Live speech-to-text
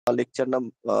lecture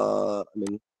number,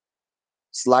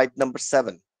 slide number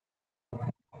 7.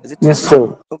 Is it? Yes,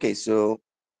 sir. Okay, so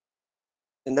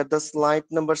in that the slide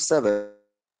number 7,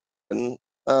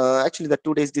 actually the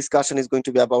today's discussion is going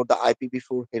to be about the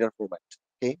IPv4 header format.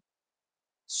 Okay,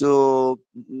 so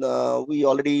we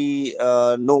already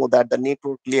know that the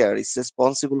network layer is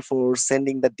responsible for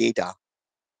sending the data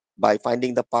by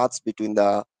finding the paths between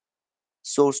the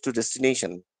source to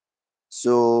destination.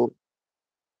 So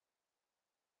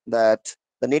that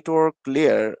the network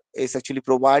layer is actually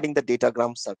providing the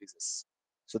datagram services.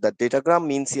 So the datagram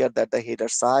means here that the header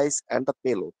size and the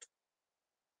payload.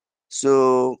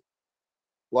 So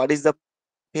what is the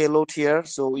payload here?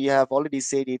 So we have already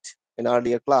said it in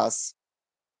earlier class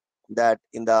that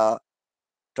in the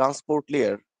transport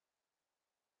layer,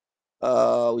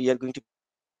 we are going to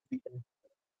be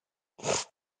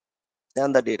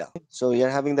and the data. So we are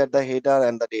having that the header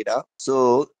and the data.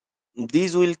 So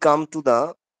these will come to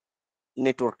the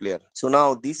network layer. So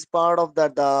now this part of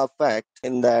that the fact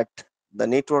in that the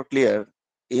network layer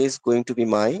is going to be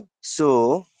my.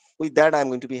 So with that I'm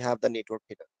going to be have the network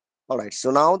header. All right.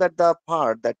 So now that the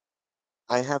part that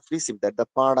I have received, that the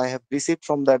part I have received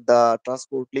from that the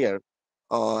transport layer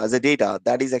as a data,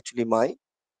 that is actually my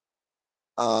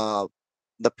uh,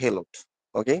 the payload.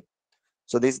 Okay.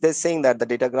 So this is saying that the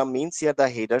datagram means here the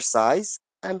header size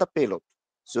and the payload.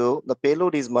 So the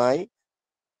payload is my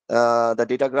the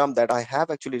datagram that I have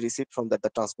actually received from that the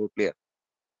transport layer.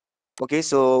 Okay,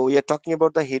 so we are talking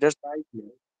about the header size here.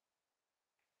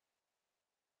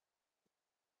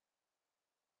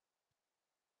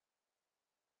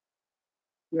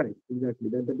 Right, exactly.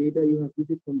 That the data you have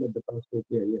received from the transport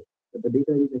layer, yes. But the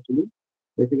data is actually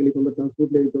basically from the transport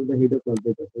layer of the header plus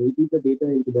data. So it is the data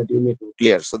into that unit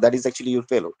layer. So that is actually your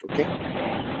payload. Okay.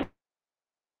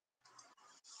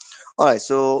 All right.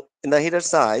 So in the header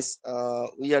size,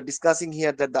 we are discussing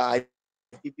here that the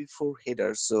IPv4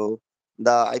 header. So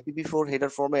the IPv4 header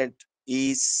format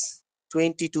is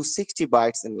 20 to 60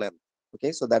 bytes in length.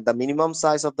 Okay. So that the minimum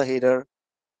size of the header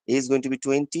is going to be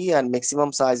 20 and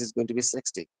maximum size is going to be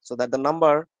 60. So that the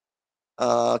number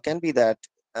can be that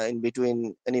in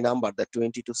between any number that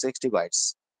 20 to 60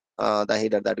 bytes, the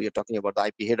header that we are talking about, the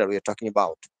IP header we are talking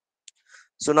about.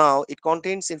 So now it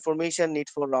contains information need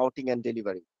for routing and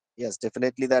delivery. Yes,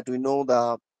 definitely that we know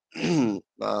the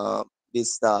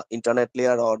this the internet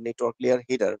layer or network layer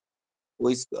header who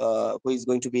is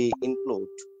going to be include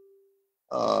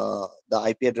the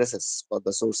IP addresses for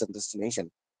the source and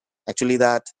destination. Actually,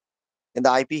 that in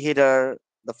the IP header,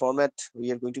 the format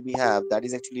we are going to be have that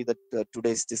is actually the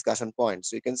today's discussion point.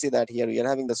 So you can see that here we are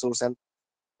having the source and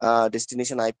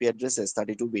destination IP addresses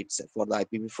 32 bits for the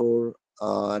IPv4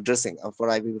 addressing for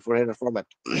IPv4 header format.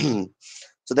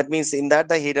 So that means in that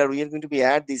the header we are going to be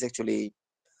add these actually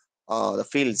the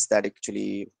fields that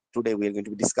actually today we are going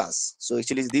to be discuss. So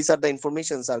actually these are the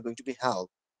informations are going to be held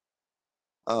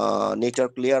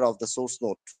network layer of the source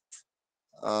node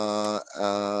uh,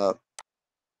 uh,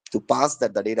 to pass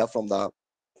that the data from the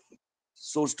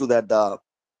source to that the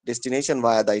destination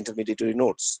via the intermediary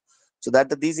nodes. So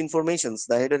that these informations,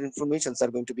 the header informations are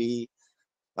going to be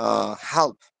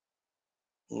help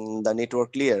the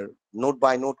network layer node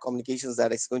by node communications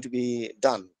that is going to be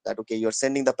done. That okay, you're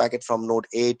sending the packet from node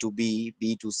A to B,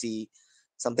 B to C,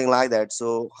 something like that.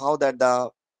 So how that the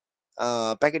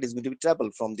packet is going to be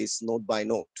traveled from this node by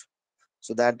node.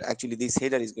 So that actually this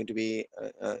header is going to be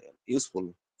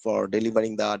useful for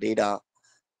delivering the data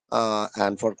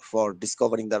and for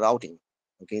discovering the routing.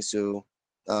 Okay, so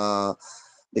uh,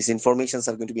 these informations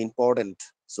are going to be important.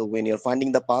 So when you're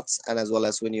finding the paths and as well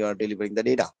as when you are delivering the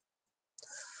data.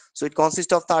 So it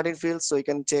consists of 13 fields. So you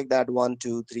can check that 1,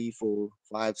 2, 3, 4,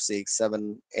 5, 6,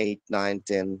 7, 8, 9,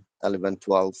 10, 11,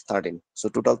 12, 13. So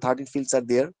total 13 fields are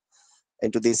there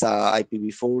into this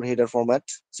IPv4 header format.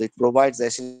 So it provides the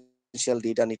essential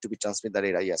data need to be transmitted the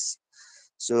data. Yes.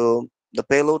 So the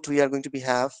payload we are going to be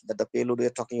have that the payload we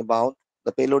are talking about.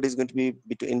 The payload is going to be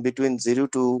in between 0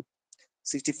 to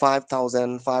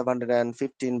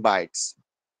 65,515 bytes.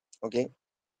 Okay.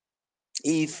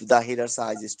 If the header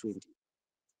size is 20.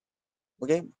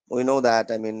 Okay, we know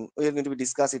that. I mean, we are going to be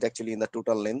discuss it actually in the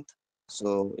total length.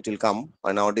 So it will come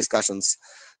on our discussions.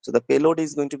 So the payload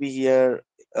is going to be here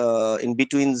in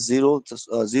between 0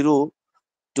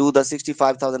 to the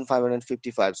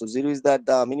 65,555. So 0 is that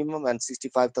the minimum and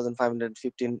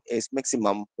 65,515 is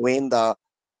maximum when the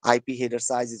IP header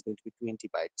size is going to be 20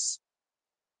 bytes.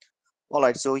 All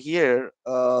right, so here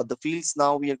the fields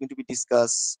now we are going to be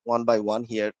discuss one by one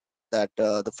here. That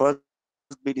the first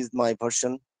bit is my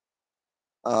version,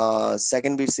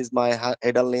 second bit is my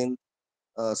header length.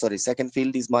 Sorry, second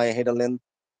field is my header length.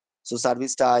 So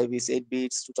service type is 8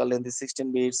 bits, total length is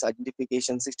 16 bits,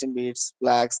 identification 16 bits,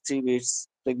 flags 3 bits,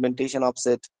 fragmentation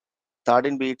offset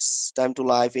 13 bits, time to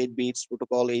life 8 bits,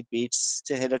 protocol 8 bits,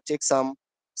 header checksum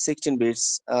 16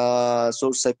 bits,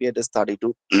 source IP address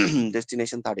 32,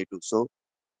 destination 32. So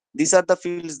these are the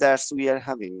fields that we are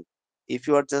having. If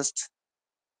you are just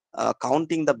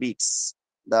counting the bits,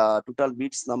 the total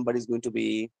bits number is going to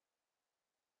be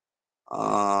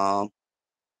uh,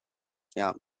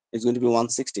 yeah, it's going to be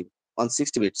 160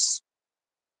 bits.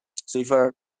 So if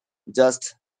you're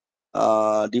just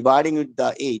dividing with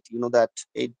the 8, you know that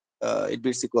 8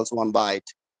 bits equals 1 byte.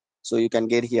 So you can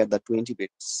get here the 20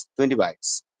 bits, 20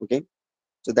 bytes. Okay.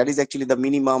 So that is actually the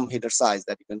minimum header size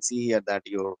that you can see here, that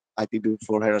your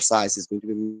IPv4 header size is going to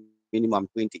be minimum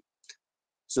 20.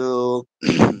 So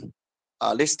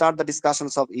let's start the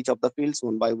discussions of each of the fields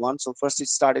one by one. So first it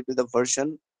started with the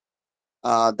version,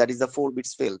 that is the 4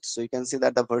 bits field. So you can see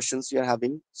that the versions you are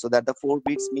having, so that the 4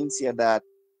 bits means here that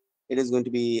it is going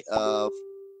to be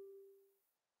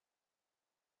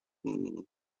mm,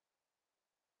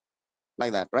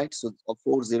 like that, right? So of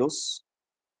 4 zeros,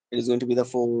 it is going to be the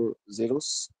 4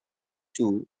 zeros,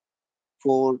 2,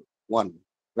 4, 1,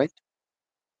 right?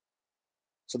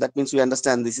 So that means we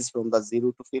understand this is from the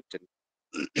 0 to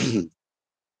 15.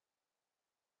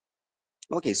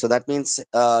 Okay, so that means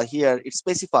here it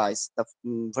specifies the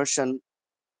version,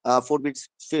 4 bits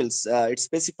fields, it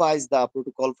specifies the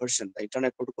protocol version, the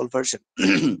internet protocol version,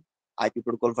 IP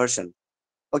protocol version.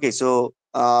 Okay, so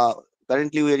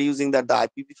currently we are using that the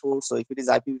IPv4. So if it is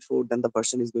IPv4, then the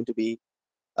version is going to be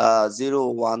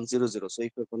 0100. So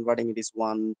if you're converting, it is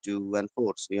 1, 2, and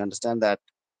 4. So you understand that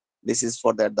this is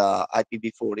for that the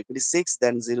IPv4. If it is 6,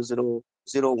 then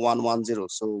 000110.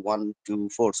 So 1, 2,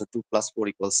 4. So 2 plus 4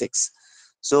 equals 6.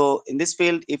 So in this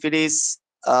field, if it is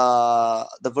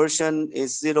the version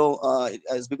is 0,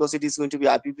 is because it is going to be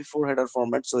IPv4 header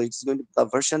format. So it's going to, the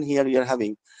version here we are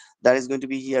having, that is going to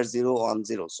be here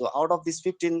 010. So out of this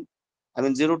 15, I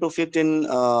mean 0 to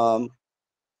 15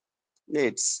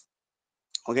 bits.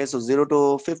 Okay, so 0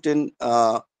 to 15,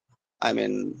 I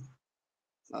mean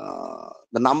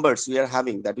the numbers we are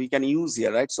having that we can use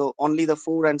here, right? So only the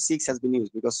 4 and 6 has been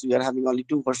used because we are having only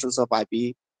two versions of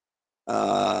IP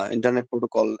internet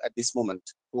protocol at this moment,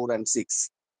 4 and 6.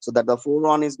 So that the 4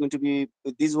 one is going to be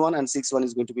with this one and 6 one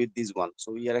is going to be with this one.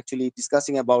 So we are actually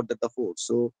discussing about that the 4.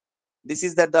 So this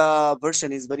is that the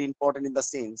version is very important in the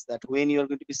sense that when you are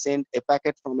going to be sent a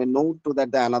packet from a node to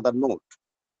that the another node,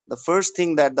 the first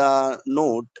thing that the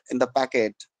node in the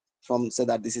packet from, say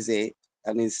that this is A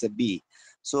and it's a B.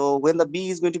 So when the B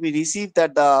is going to be received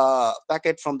that the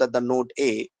packet from the node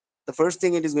A, the first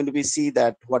thing it is going to be see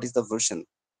that what is the version,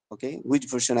 okay, which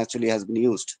version actually has been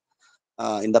used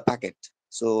in the packet.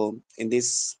 So in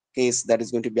this case, that is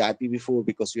going to be IPv4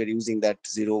 because we are using that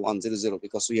 0100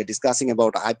 because we are discussing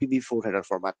about IPv4 header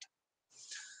format.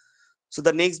 So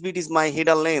the next bit is my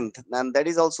header length, and that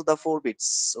is also the 4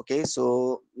 bits. Okay,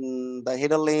 so the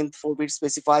header length 4 bits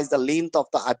specifies the length of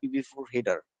the IPv4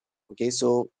 header. Okay,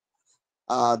 so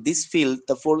this field,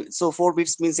 the 4, so 4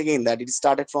 bits means again that it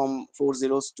started from 4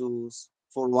 zeros to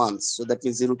 4 ones. So that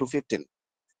means 0 to 15.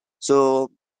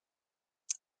 So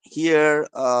here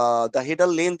the header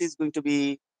length is going to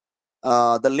be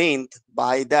the length.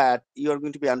 By that you are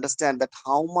going to be understand that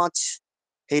how much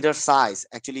header size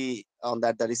actually on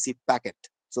that the received packet.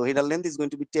 So header length is going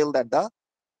to be tell that the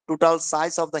total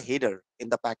size of the header in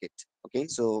the packet. Okay,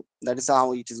 so that is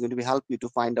how it is going to be help you to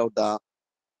find out the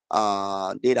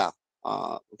data.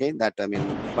 Okay, that I mean,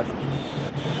 but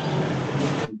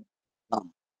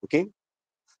okay.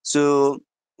 So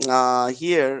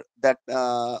here that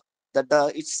the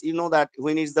it's, you know, that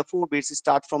when it's the 4 bits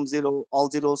start from 0, all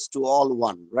zeros to all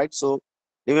 1, right? So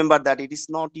remember that it is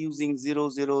not using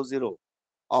 000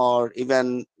 or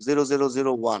even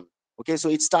 0001. Okay, so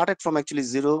it started from actually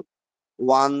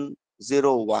 0101.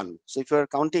 So if you are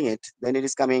counting it, then it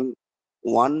is coming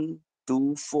 1,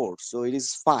 2, 4. So it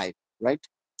is 5, right?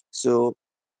 So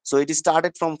it is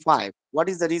started from 5. What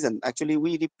is the reason? Actually,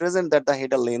 we represent that the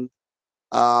header length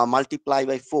multiply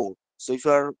by 4. So if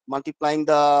you are multiplying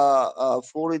the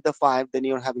 4 with the 5, then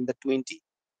you're having the 20.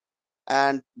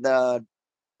 And the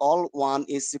all 1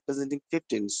 is representing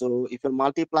 15. So if you're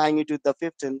multiplying it with the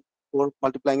 15, or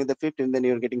multiplying with the 15, then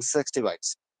you're getting 60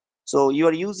 bytes. So you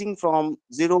are using from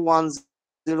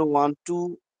 0101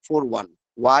 to 41.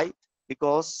 Why?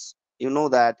 Because you know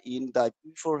that in the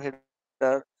P4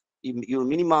 header, your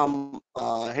minimum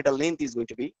header length is going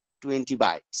to be 20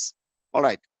 bytes. All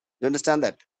right, you understand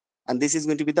that? And this is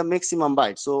going to be the maximum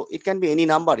byte. So it can be any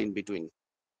number in between.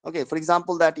 Okay, for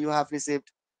example, that you have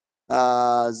received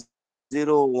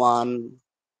 0110,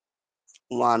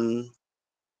 1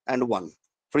 and 1,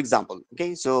 for example.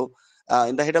 Okay, so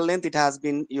in the header length, it has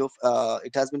been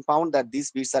found that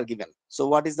these bits are given. So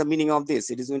what is the meaning of this?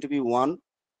 It is going to be 1,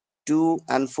 2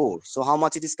 and 4. So how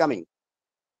much it is coming?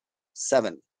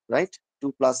 7, right?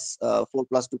 2 plus 4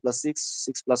 plus 2 plus 6,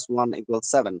 6 plus 1 equals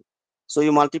 7. So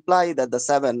you multiply that the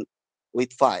 7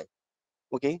 with 5.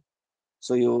 Okay,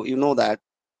 so you know that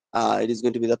it is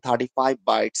going to be the 35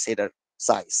 bytes header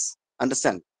size.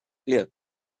 Understand? Clear?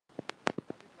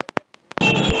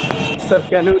 Sir,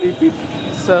 can you repeat,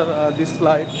 sir, this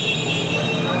slide?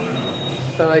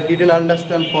 Sir, I didn't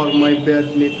understand for my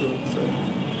bad network, sir.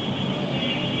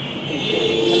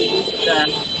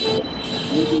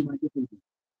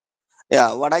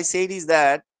 Yeah, what I said is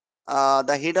that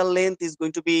the header length is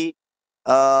going to be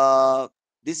uh,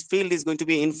 this field is going to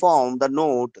be informed the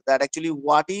node that actually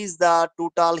what is the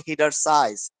total header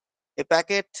size. A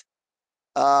packet,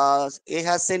 A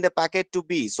has sent a packet to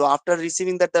B. So after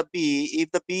receiving that the B,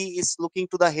 if the B is looking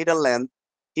to the header length,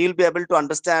 he will be able to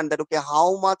understand that okay,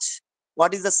 how much,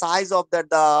 what is the size of that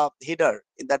the header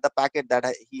in that the packet that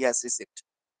he has received.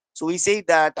 So we say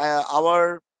that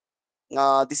our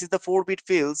this is the 4-bit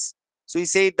fields. So we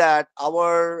say that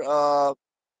our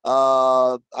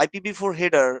IPv4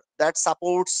 header that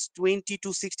supports 20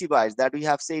 to 60 bytes that we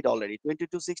have said already, 20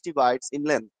 to 60 bytes in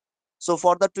length. So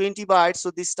for the 20 bytes,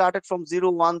 so this started from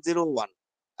 0101,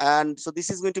 and so this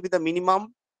is going to be the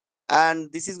minimum, and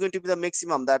this is going to be the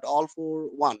maximum, that all for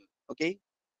one. Okay,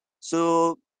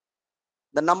 so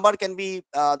the number can be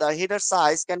the header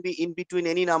size can be in between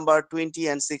any number 20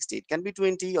 and 60. It can be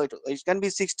 20 or it can be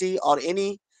 60 or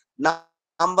any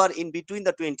number in between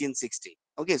the 20 and 60.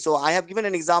 Okay, so I have given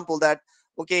an example that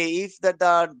okay, if that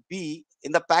the B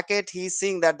in the packet he is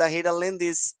seeing that the header length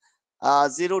is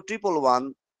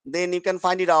 0111, then you can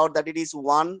find it out that it is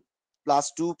 1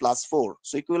 plus 2 plus 4,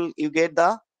 so you get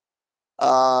the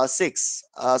 6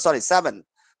 sorry 7.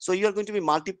 So you are going to be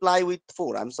multiply with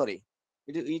 4. I'm sorry,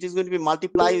 it is going to be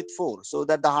multiply with 4, so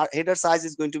that the header size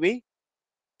is going to be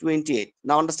 28.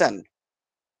 Now understand?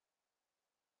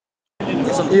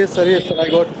 Yes or no? Yes, sir, I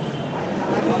got.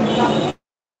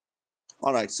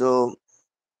 All right, so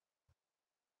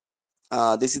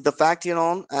this is the fact here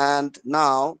on. And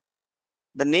now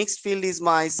the next field is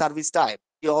my service type.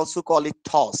 We also call it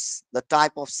TOS, the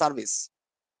type of service.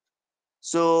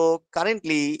 So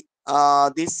currently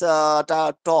this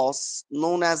TOS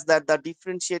known as that the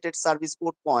differentiated service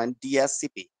port point,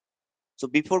 DSCP. So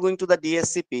before going to the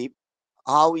DSCP,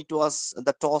 how it was,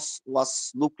 the TOS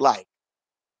was look like.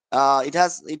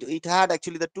 It had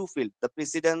actually the two fields, the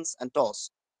precedence and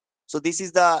TOS. So this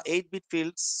is the 8-bit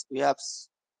fields. You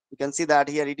can see that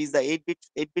here it is the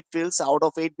 8-bit fields. Out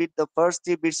of 8-bit, the first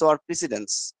 3 bits are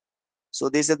precedence. So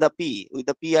this is the P. With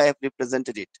the P, I have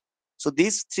represented it. So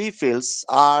these 3 fields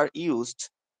are used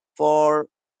for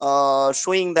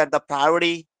showing that the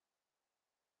priority.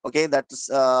 Okay, that's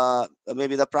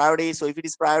maybe the priority. So if it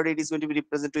is priority, it is going to be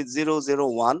represented with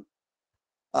 001.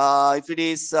 If it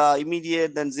is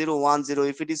immediate, then 010.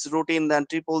 If it is routine, then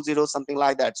 000, something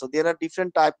like that. So there are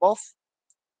different type of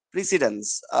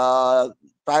precedence.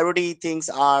 Priority things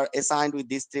are assigned with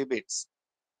these 3 bits.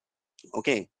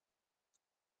 Okay,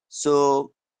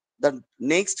 so the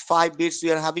next 5 bits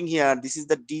we are having here, this is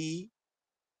the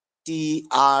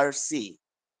DTRC.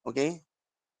 Okay,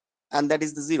 and that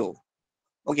is the 0.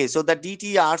 Okay, so the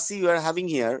DTRC you are having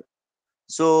here,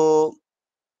 so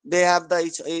they have the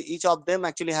each of them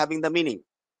actually having the meaning.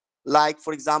 Like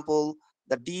for example,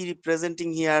 the D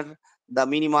representing here the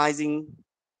minimizing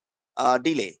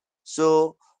delay.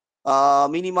 So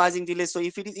minimizing delay, so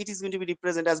if it is going to be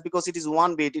represented as, because it is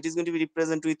 1 bit, it is going to be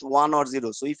represented with 1 or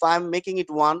 0. So if I am making it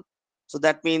 1, so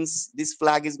that means this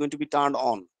flag is going to be turned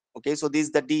on. Okay, so this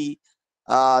the D,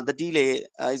 the delay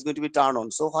is going to be turned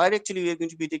on. So where actually we are going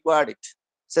to be required it,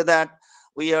 so that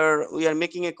we are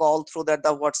making a call through that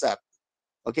the WhatsApp.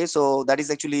 Okay, so that is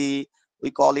actually,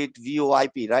 we call it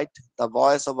VoIP, right? The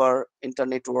voice over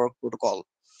internet network protocol.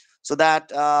 So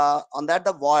that on that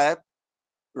the VoIP,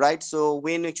 right? So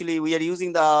when actually we are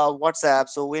using the WhatsApp,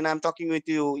 so when I'm talking with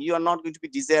you, you are not going to be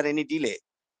desire any delay.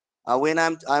 When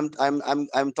I'm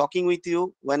talking with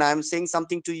you, when I'm saying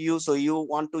something to you, so you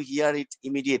want to hear it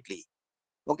immediately.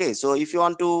 Okay, so if you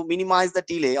want to minimize the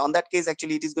delay, on that case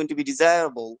actually it is going to be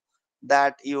desirable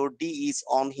that your D is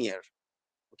on here.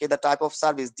 Okay, the type of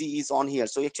service D is on here.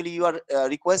 So actually you are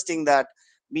requesting that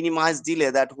minimize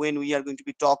delay, that when we are going to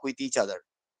be talk with each other,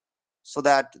 so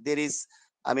that there is,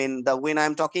 I mean, the when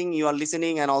I'm talking you are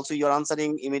listening, and also you are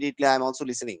answering immediately, I'm also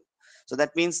listening. So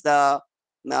that means the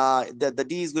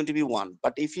D is going to be 1.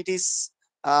 But if it is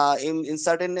In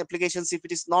certain applications, if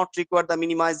it is not required the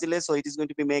minimize delay, so it is going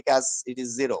to be make as it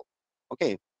is 0.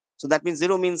 Okay, so that means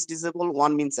 0 means disable,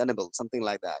 1 means enable, something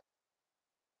like that.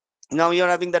 Now you are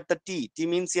having that the t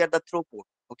means here the throughput.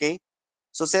 Okay,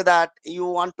 so say that you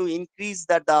want to increase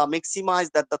that the maximize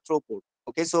that the throughput.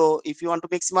 Okay, so if you want to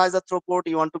maximize the throughput,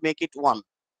 you want to make it 1.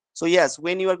 So yes,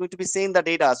 when you are going to be saying the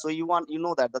data, so you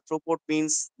know that the throughput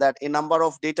means that a number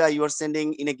of data you are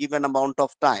sending in a given amount of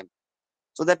time.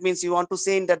 So that means you want to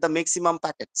send that the maximum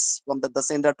packets from the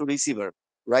sender to receiver,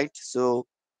 right? So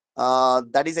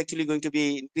that is actually going to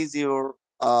be increase your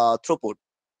throughput.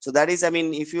 So that is, I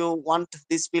mean, if you want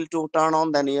this field to turn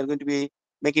on, then you are going to be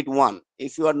make it 1.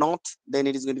 If you are not, then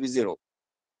it is going to be 0.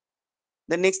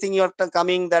 The next thing you are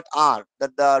coming that R,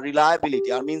 that the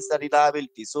reliability, R means the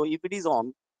reliability. So if it is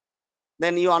on,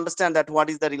 then you understand that what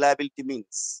is the reliability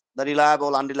means, the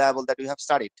reliable, unreliable that you have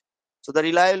studied. So the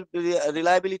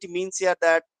reliability means here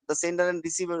that the sender and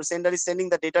receiver, sender is sending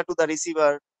the data to the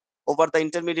receiver over the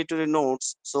intermediary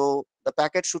nodes. So the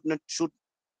packet should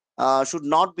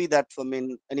not be that, I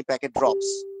mean, any packet drops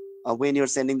when you're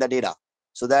sending the data.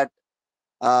 So that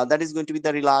is going to be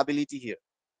the reliability here.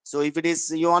 So if it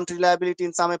is you want reliability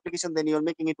in some application, then you're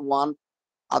making it 1,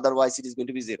 otherwise it is going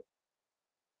to be 0.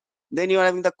 Then you are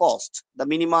having the cost, the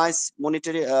minimize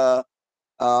monetary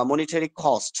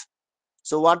cost.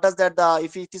 So what does that,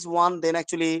 if it is 1, then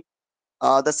actually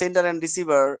the sender and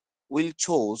receiver will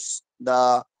choose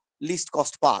the least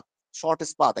cost path,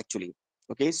 shortest path actually.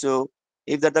 Okay, so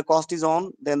if that the cost is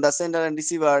on, then the sender and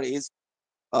receiver is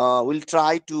will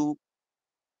try to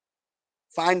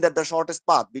find that the shortest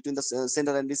path between the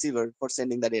sender and receiver for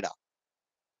sending the data.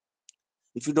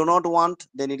 If you do not want,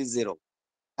 then it is 0,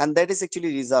 and that is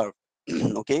actually reserved.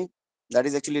 Okay, that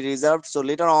is actually reserved. So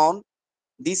later on,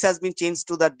 this has been changed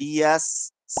to the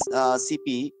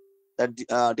DSCP,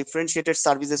 the differentiated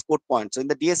services code point. So in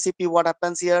the DSCP, what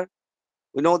happens here?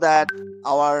 We know that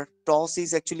our toss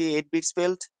is actually 8 bits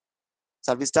field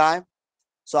service time.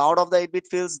 So out of the 8-bit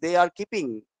fields, they are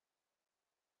keeping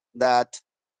that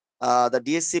the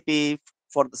DSCP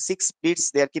for the 6 bits,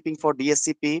 they are keeping for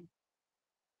DSCP,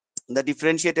 the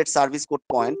differentiated service code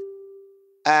point,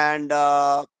 and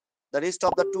the rest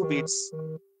of the 2 bits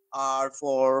are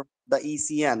for the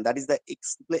ECN, that is the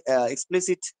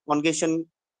explicit conjugation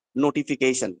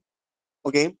notification.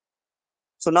 Okay,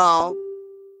 so now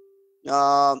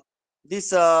uh, this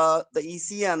the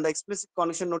ECN, the explicit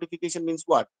conjugation notification, means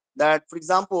what? That, for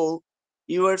example,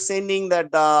 you are sending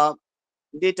that the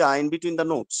data in between the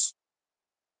nodes.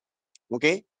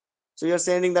 Okay, so you're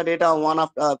sending the data one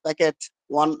of packet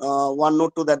one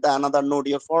node to that the another node,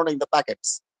 you're forwarding the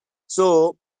packets.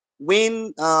 So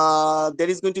when there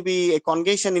is going to be a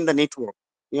congestion in the network,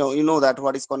 you know that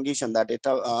what is congestion, that it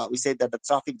we said that the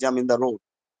traffic jam in the road.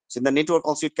 So in the network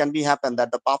also it can be happen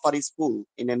that the buffer is full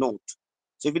in a node.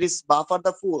 So if it is buffer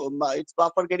the full, it's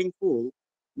buffer getting full,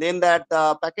 then that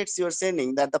packets you're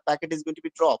sending, that the packet is going to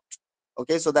be dropped.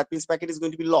 Okay, so that means packet is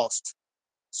going to be lost.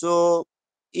 So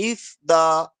if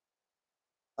the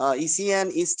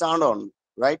ECN is turned on,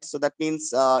 right? So that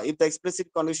means if the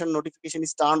explicit condition notification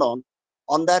is turned on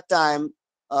that time,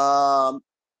 um,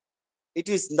 it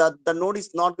is that the node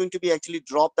is not going to be actually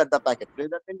dropped at the packet.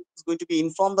 Rather than it's going to be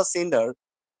inform the sender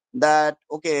that,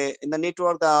 okay, in the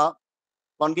network the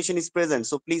condition is present,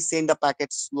 so please send the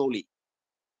packet slowly.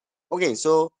 Okay,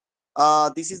 so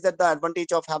this is that the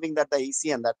advantage of having that the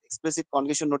ECN, that explicit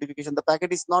condition notification. The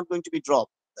packet is not going to be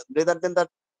dropped. Rather than the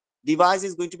device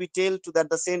is going to be tell to that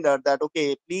the sender that,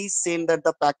 okay, please send that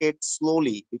the packet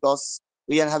slowly because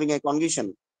we are having a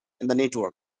congestion in the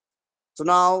network. So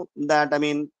now that, I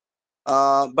mean,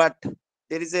 but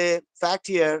there is a fact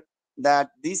here that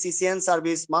this ECN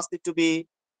service must need to be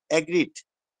agreed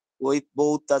with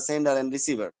both the sender and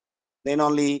receiver. Then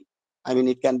only, I mean,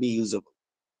 it can be usable.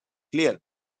 Clear?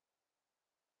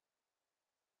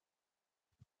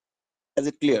 Is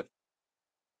it clear?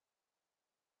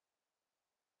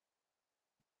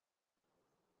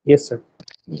 Yes, sir.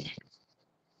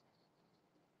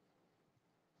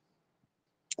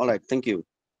 All right, thank you.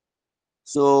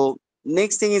 So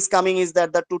next thing is coming is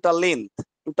that the total length.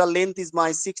 Total length is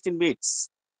my 16 bits.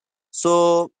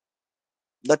 So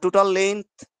the total length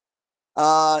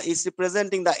is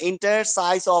representing the entire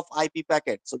size of IP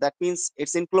packet. So that means it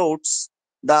includes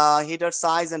the header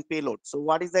size and payload. So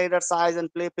what is the header size and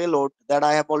payload that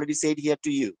I have already said here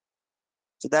to you?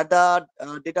 So that the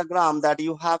datagram that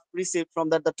you have received from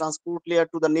that the transport layer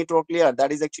to the network layer,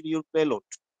 that is actually your payload.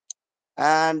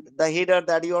 And the header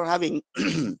that you are having,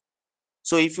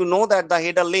 so if you know that the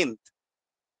header length,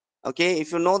 okay,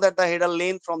 if you know that the header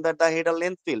length from that the header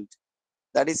length field,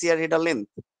 that is here header length.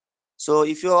 So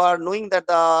if you are knowing that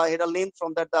the header length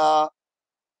uh,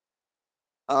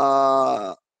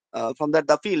 from that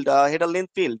the field header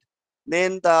length field,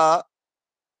 then the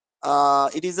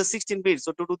it is a 16 bit.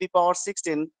 So 2 to the power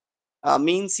 16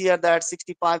 means here that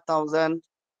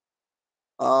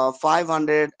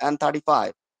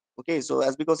 65,535. Okay, so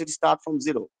as because it start from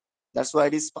 0, that's why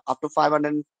it is up to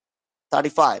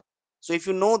 535. So if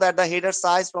you know that the header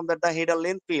size from that the header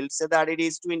length field, say that it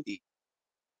is 20.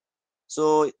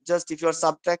 So just if you are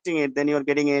subtracting it, then you are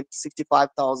getting it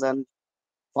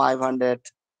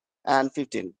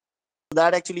 65,515.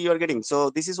 That actually you are getting. So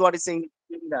this is what is saying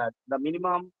that the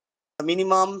minimum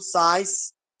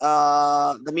size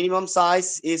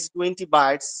is 20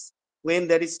 bytes when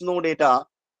there is no data,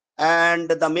 and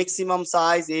the maximum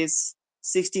size is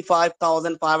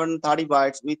 65,530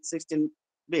 bytes with 16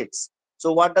 bits.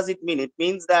 So what does it mean? It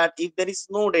means that if there is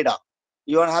no data,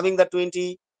 you are having the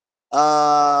 20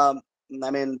 uh,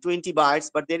 20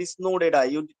 bytes, but there is no data.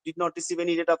 You did not receive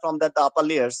any data from that the upper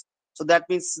layers. So that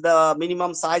means the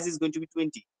minimum size is going to be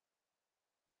 20.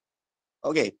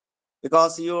 Okay,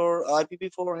 because your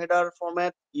IPv4 header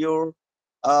format, your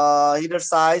header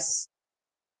size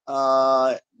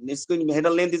is going header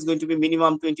length is going to be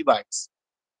minimum 20 bytes.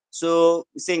 So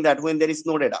saying that when there is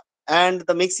no data, and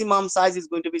the maximum size is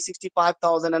going to be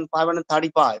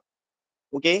 65,535.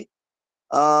 Okay,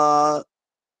 uh,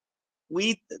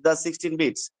 with the 16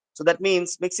 bits. So that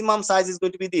means maximum size is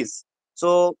going to be this.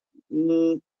 So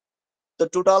the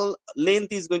total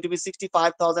length is going to be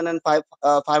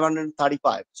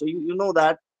 65,535. So you know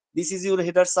that this is your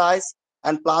header size,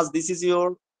 and plus this is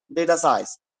your data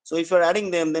size. So if you're adding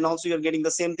them, then also you're getting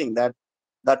the same thing, that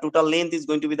the total length is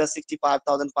going to be the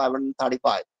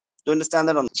 65,535. Do you understand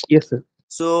that or not? Yes, sir.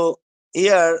 So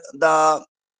here the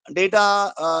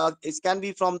data it can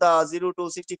be from the 0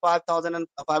 to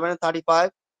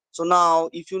 65,535. So now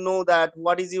if you know that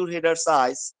what is your header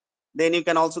size, then you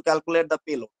can also calculate the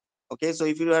payload. Okay, so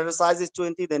if your header size is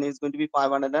 20, then it's going to be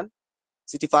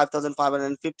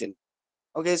 565,515.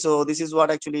 Okay, so this is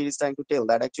what actually it is trying to tell,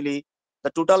 that actually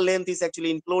the total length is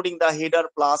actually including the header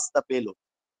plus the payload.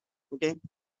 Okay,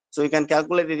 so you can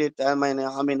calculate it. I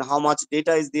mean how much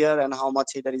data is there and how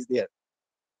much header is there.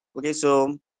 Okay,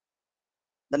 so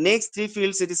the next three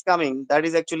fields it is coming, that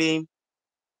is actually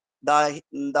the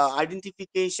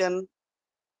identification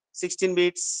 16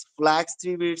 bits, flags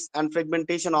 3 bits, and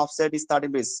fragmentation offset is 30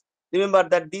 bits. Remember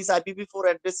that this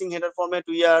IPv4 addressing header format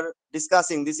we are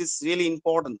discussing, this is really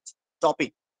important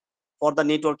topic for the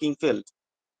networking field.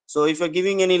 So if you're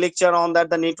giving any lecture on that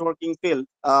the networking field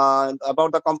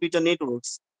about the computer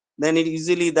networks, then it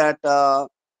usually that the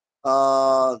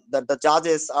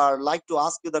judges are like to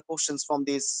ask you the questions from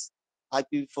this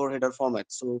IPv4 header format.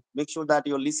 So make sure that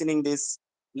you're listening these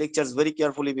lectures very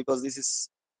carefully, because this is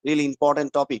really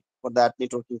important topic for that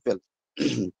networking field.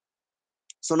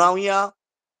 So now here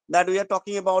that we are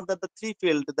talking about that the three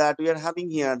field that we are having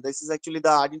here, this is actually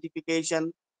the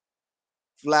identification,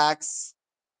 flags,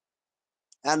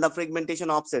 and the fragmentation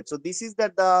offset. So this is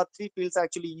that the three fields are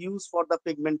actually used for the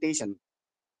fragmentation.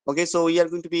 Okay, so we are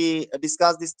going to be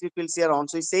discuss these three fields here on.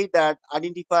 So he said that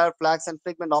identifier, flags, and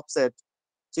fragment offset.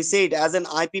 So he said as an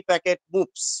IP packet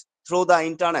moves through the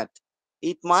internet,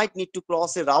 it might need to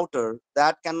cross a router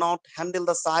that cannot handle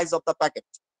the size of the packet.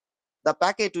 The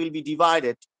packet will be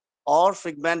divided or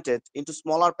fragmented into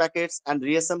smaller packets and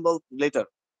reassembled later.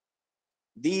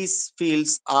 These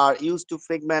fields are used to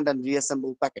fragment and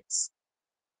reassemble packets.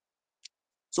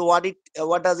 So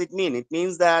what does it mean? It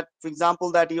means that, for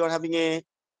example, that you are having a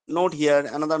node here,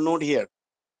 another node here.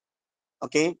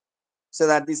 Okay, so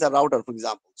that this is a router, for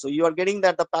example. So you are getting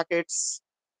that the packets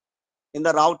in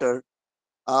the router,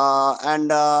 and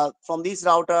from this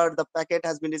router, the packet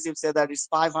has been received. Say that it's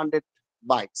 500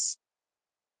 bytes.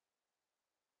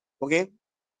 Okay,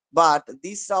 but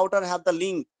this router have the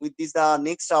link with this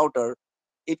next router.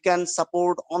 It can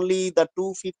support only the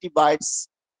 250 bytes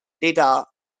data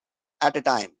at a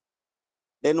time.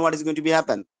 Then what is going to be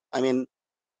happen? I mean,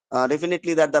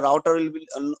 definitely that the router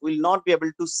will not be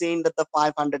able to send the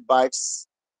 500 bytes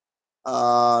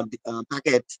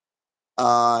packet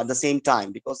at the same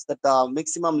time, because that the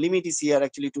maximum limit is here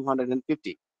actually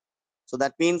 250. So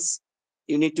that means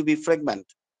you need to be fragment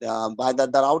by the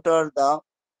router, the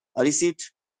receipt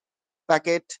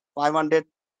packet 500,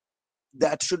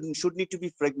 that should need to be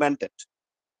fragmented.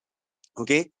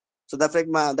 Okay, so the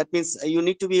fragment, that means you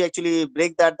need to be actually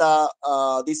break that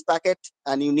this packet,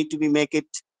 and you need to be make it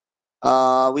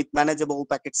with manageable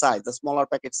packet size, the smaller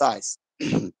packet size.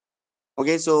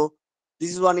 Okay, so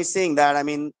this is one is saying that, I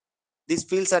mean, these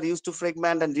fields are used to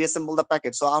fragment and reassemble the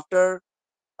packet. So after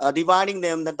dividing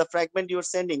them, that the fragment you're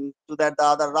sending to that the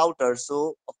other router.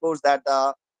 So of course that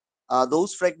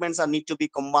those fragments are need to be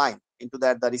combined into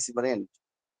that the receiver end.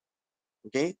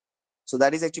 Okay, so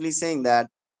that is actually saying that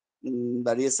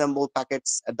the reassembled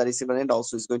packets at the receiver end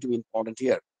also is going to be important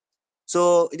here.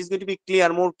 So it is going to be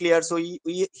clear, more clear. So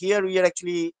here we are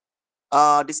actually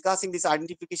discussing this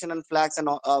identification and flags and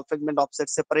fragment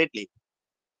offsets separately.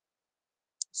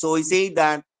 So we say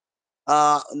that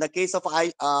in the case of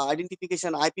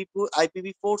identification,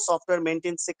 IPv4 software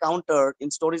maintains a counter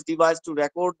in storage device to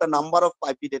record the number of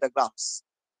IP datagrams.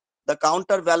 The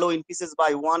counter value increases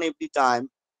by 1 every time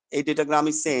a datagram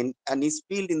is sent and is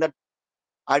filled in the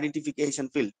identification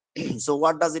field. So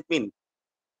what does it mean?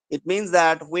 It means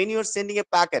that when you're sending a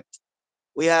packet,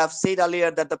 we have said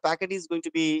earlier that the packet is going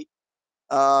to be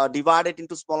divided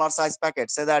into smaller size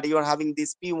packets, so that you are having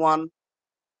this P1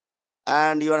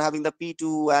 and you are having the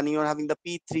P2 and you are having the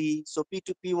P3. So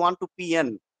P2, P1 to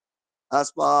Pn.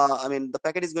 I mean, the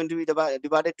packet is going to be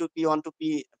divided to P1 to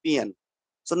Pn.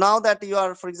 So now that you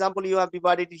are, for example, you have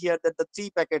divided here that the three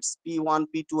packets P1,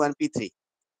 P2, and P3.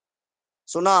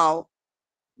 So now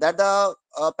that the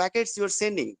packets you're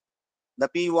sending, the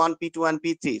P1, P2, and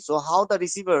P3. So how the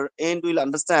receiver end will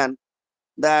understand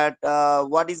that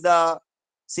what is the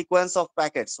sequence of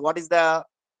packets? What is the,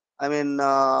 I mean,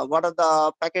 what are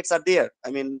the packets are there? I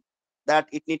mean, that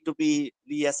it need to be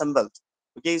reassembled.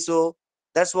 Okay, so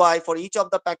that's why for each of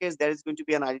the packets there is going to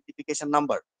be an identification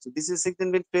number. So this is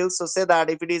 16-bit field. So say that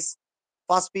if it is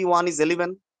first P1 is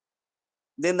 11,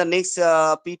 then the next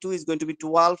P2 is going to be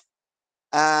 12,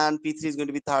 and P3 is going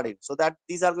to be 13. So that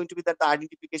these are going to be the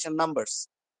identification numbers.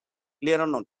 Clear or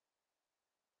not?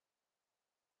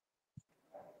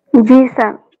 Ji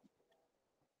sir.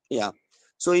 Yeah.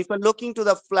 So if you're looking to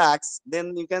the flags,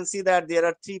 then you can see that there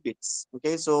are 3 bits.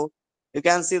 Okay, so you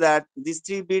can see that these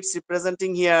 3 bits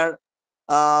representing here,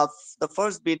 the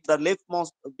first bit, the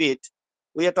leftmost bit,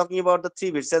 we are talking about the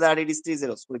 3 bits. Say that it is 3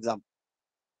 zeros, for example.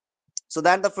 So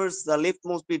that the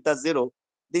leftmost bit, the 0,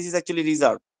 this is actually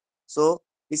reserved. So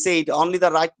we say it only the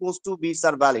rightmost 2 bits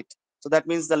are valid. So that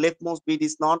means the leftmost bit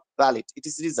is not valid; it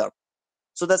is reserved.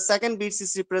 So the second bits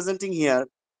is representing here.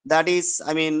 That is,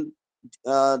 I mean,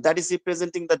 that is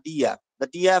representing the DF. The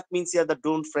DF means here the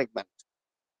don't fragment.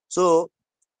 So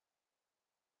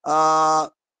I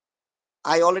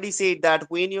already said that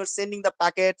when you're sending the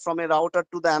packet from a router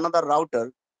to the another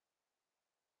router,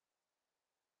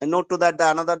 a node to that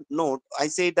the another node, I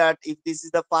say that if this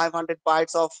is the 500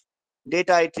 bytes of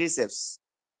data it receives.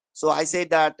 So I say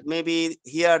that maybe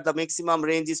here the maximum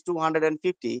range is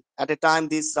 250 at a time.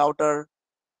 This router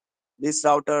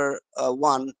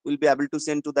one will be able to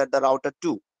send to that the router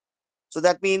 2. So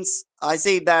that means I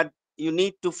say that you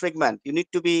need to fragment, you need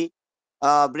to be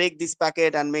break this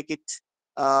packet and make it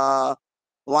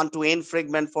 1 to n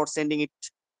fragment for sending it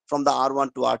from the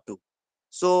R1 to R2.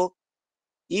 So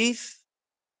if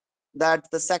that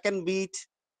the second bit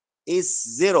is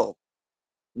 0,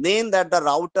 then that the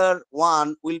router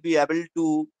 1 will be able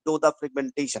to do the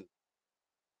fragmentation.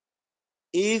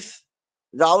 If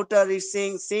router is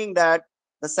saying that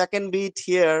the second bit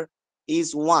here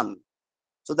is 1,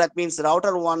 so that means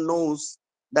router 1 knows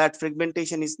that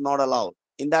fragmentation is not allowed.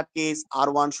 In that case,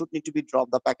 R1 should need to be drop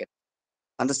the packet.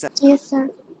 Understand? Yes sir.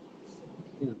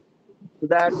 Yeah. So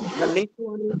that the next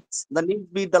one is the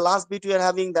next bit, the last bit we are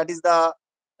having, that is the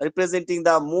representing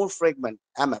the more fragment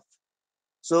MF.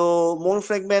 So more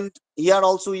fragment here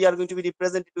also we are going to be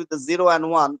represented with the 0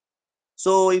 and 1.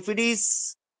 So if it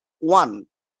is 1,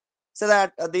 so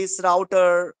that this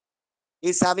router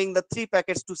is having the 3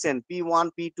 packets to send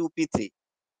P1, P2, P3.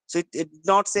 So it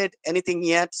not said anything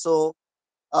yet. So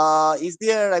is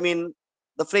there, I mean,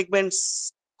 the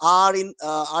fragments are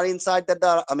inside that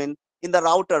the, I mean, in the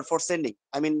router for sending.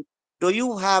 I mean, do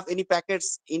you have any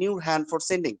packets in your hand for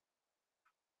sending?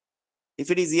 If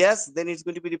it is yes, then it's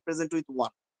going to be represented with 1.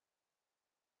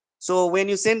 So when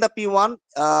you send the P1,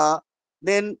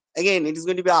 then again it is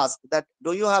going to be asked that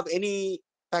do you have any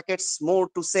packets more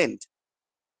to send?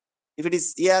 If it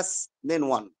is yes, then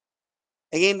 1.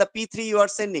 Again the P3 you are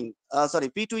sending, sorry,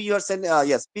 P2 you are sending,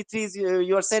 yes, P3 is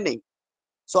you are sending.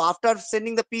 So after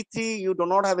sending the P3, you do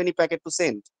not have any packet to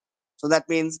send. So that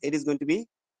means it is going to be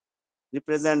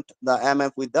represent the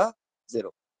MF with the 0. Do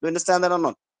you understand that or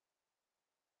not?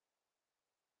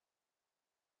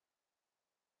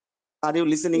 Are you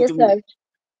listening Yes, to me? sir.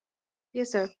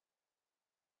 Yes, sir.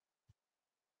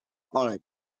 All right.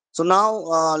 So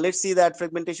now let's see that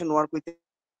fragmentation work with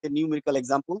a numerical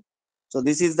example. So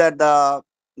this is that the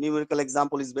numerical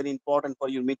example is very important for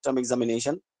your midterm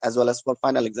examination as well as for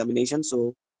final examination.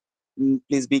 So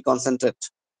please be concentrated.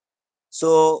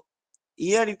 So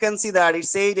here you can see that it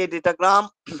said a datagram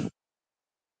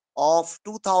of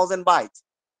 2000 bytes.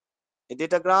 A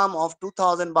datagram of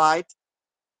 2000 bytes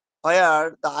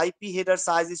where the IP header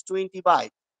size is 20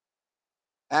 bytes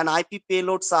and IP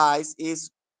payload size is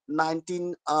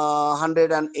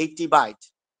 1980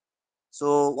 bytes.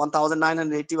 So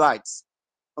 1980 bytes.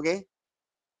 Okay.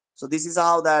 So this is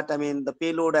how that, I mean, the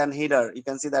payload and header, you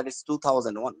can see that it's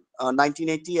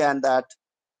 1980 and that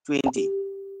 20.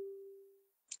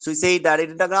 So we say that a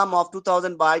datagram of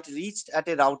 2000 bytes reached at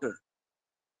a router.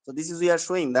 So this is, we are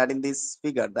showing that in this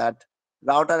figure that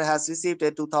router has received a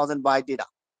 2000 byte data.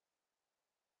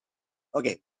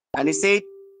 Okay. And it said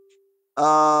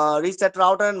reach that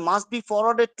router and must be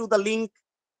forwarded to the link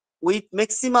with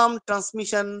maximum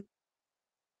transmission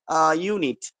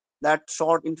unit, that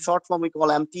in short form we call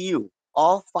MTU,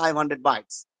 of 500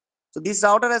 bytes. So this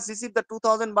router has received the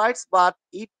 2000 bytes, but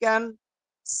it can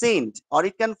send or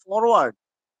it can forward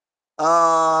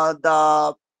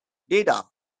the data,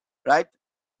 right?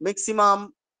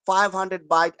 Maximum 500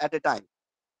 byte at a time.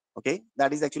 Okay,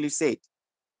 that is actually said.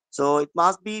 So it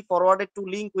must be forwarded to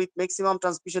link with maximum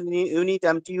transmission unit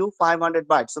MTU 500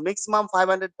 bytes. So maximum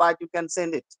 500 byte you can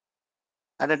send it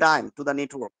at a time to the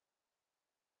network.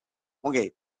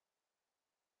 Okay.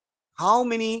 How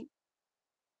many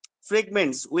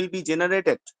fragments will be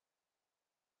generated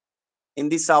in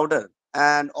this router?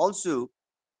 And also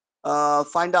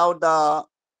find out the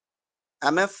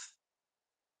MF,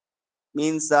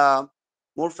 means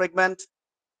more fragment,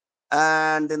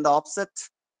 and then the offset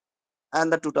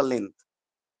and the total length.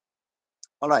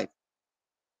 All right.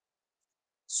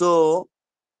 So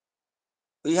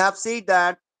we have said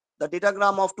that the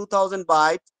datagram of 2000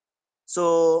 bytes,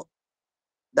 so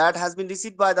that has been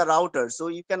received by the router. So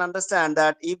you can understand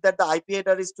that if that the IP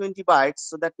header is 20 bytes,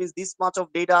 so that means this much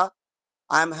of data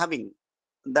I am having,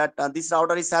 that this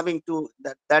router is having to,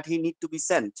 that he need to be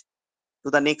sent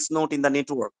to the next node in the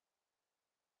network.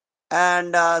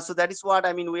 And so that is what,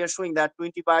 I mean, we are showing that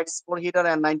 20 bytes for header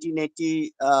and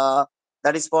 1980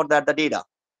 that is for that the data.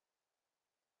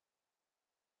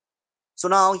 So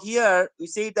now here we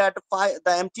say that the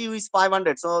MTU is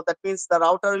 500, so that means the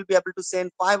router will be able to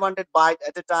send 500 byte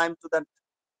at a time to the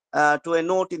to a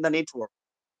node in the network.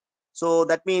 So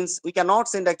that means we cannot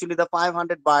send actually the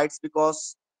 500 bytes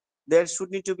because there should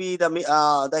need to be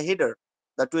the header,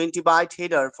 the 20 byte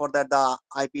header for that the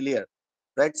IP layer,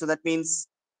 right? So that means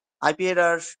IP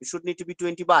header should need to be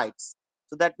 20 bytes.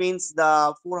 So that means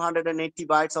the 480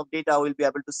 bytes of data will be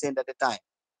able to send at a time.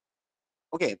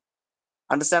 Okay,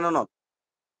 understand or not?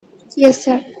 Yes,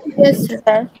 sir. Yes, sir.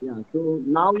 Yeah. So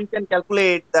now you can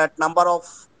calculate that number of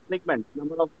segments,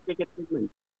 number of ticket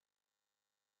segments.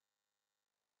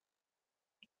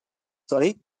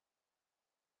 Sorry.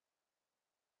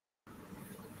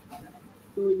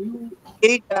 So you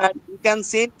say that you can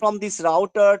send from this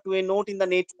router to a node in the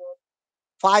network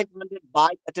 500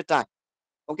 bytes at a time.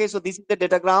 Okay, so this is the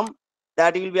datagram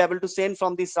that you will be able to send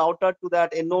from this router to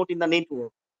that a node in the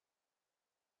network.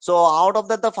 So out of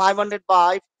that, the 500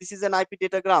 byte, this is an IP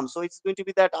datagram. So it's going to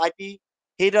be that IP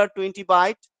header 20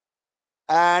 byte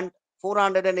and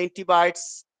 480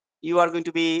 bytes. You are going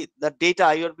to be the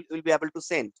data you will be able to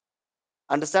send.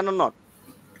 Understand or not?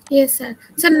 Yes, sir.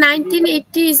 So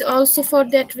 1980 is also for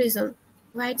that reason,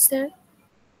 right, sir?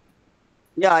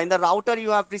 Yeah, in the router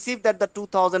you have received that the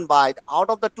 2000 byte.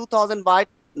 Out of the 2000 byte,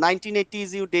 1980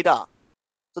 is your data.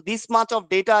 So this much of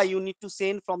data you need to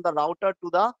send from the router to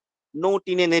the node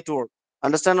in a network.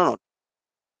 Understand or not?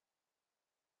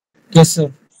 Yes,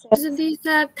 sir. যদি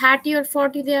sir 30 or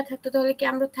 40 দেয়া থাকতো তাহলে কি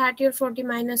আমরা 30 or 40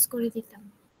 minus করে দিতাম?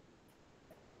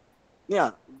 Yeah,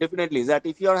 definitely. That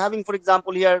if you are having, for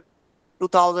example, here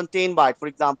 2010 byte, for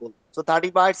example, so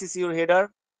 30 bytes is your header,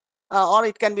 or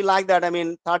it can be like that. I mean,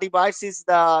 30 bytes is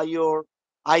the your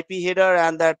IP header,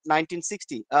 and that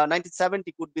 1960,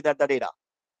 1970 could be that the data.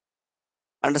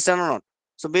 Understand or not?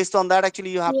 So based on that,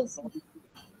 actually, you have Yes, sir.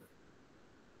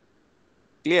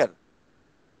 clear.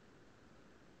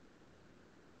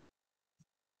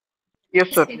 Yes,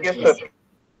 sir. Yes, sir.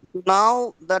 So now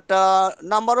that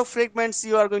number of fragments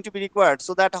you are going to be required,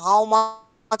 so that how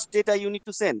much data you need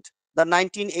to send, the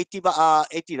 1980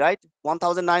 80, right?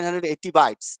 1980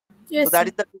 bytes. So Yes, that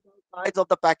is sir. the total size of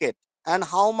the packet. And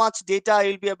how much data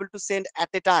you'll be able to send at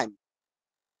a time?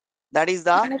 That is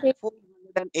the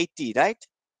 480, right?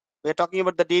 We're talking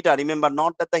about the data, remember,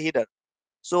 not that the header.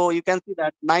 So you can see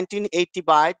that 1980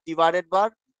 byte divided by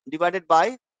 480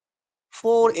 byte.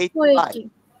 480.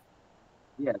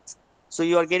 Yes. So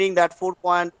you are getting that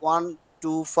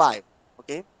 4.125.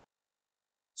 Okay.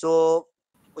 So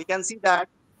we can see that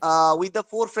with the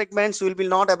 4 fragments, we will be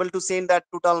not able to send that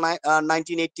total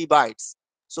 1980 bytes.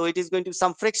 So it is going to,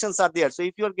 some fractions are there. So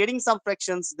if you are getting some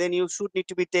fractions, then you should need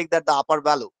to be take that the upper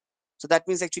value. So that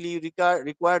means actually you require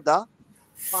the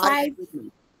 5 5.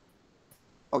 fragments.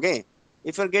 Okay.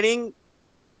 If you're getting,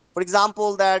 for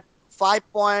example, that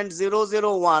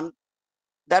 5.001,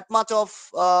 that much of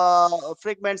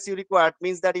fragments you require,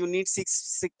 means that you need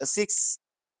six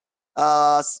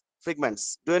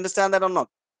fragments. Do you understand that or not?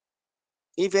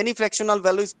 If any fractional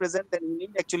value is present, then you need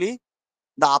actually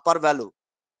the upper value.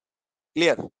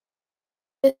 Clear?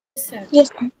 Yes, sir. Yes,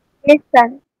 sir. Yes,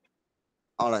 sir.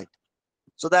 All right.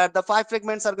 So that the 5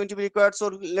 fragments are going to be required. So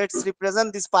let's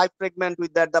represent this 5 fragment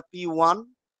with that the P1.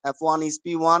 F1 is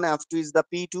P1, F2 is the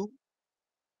P2,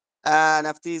 and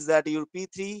F3 is that your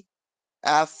P3.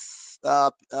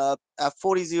 F4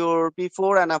 is your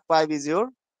P4, and F5 is your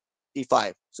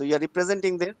P5. So you are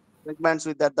representing the fragments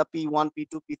with that the P1,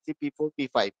 P2, P3, P4,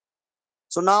 P5.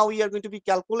 So now we are going to be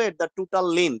calculate the total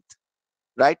length,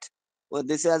 right? Well,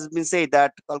 this has been said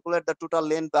that calculate the total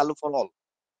length value for all.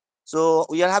 So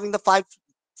we are having the five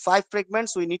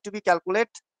fragments. We need to be calculate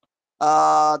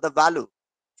the value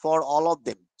for all of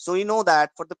them. So you know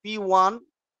that for the P1,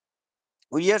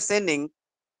 we are sending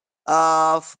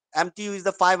MTU is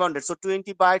the 500. So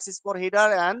 20 bytes is for header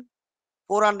and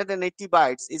 480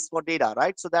 bytes is for data,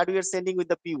 right? So that we are sending with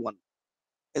the P1,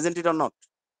 isn't it or not?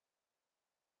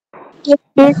 Yes,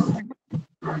 sir.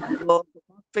 So the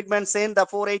first fragment send the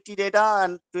 480 data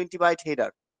and 20 byte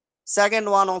header. Second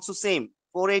one also same,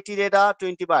 480 data,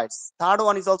 20 bytes. Third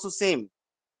one is also same,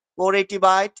 480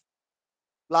 byte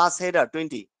plus header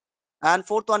 20. And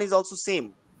fourth one is also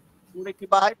same, 480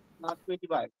 byte plus 20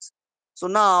 bytes. So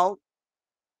now,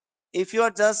 if you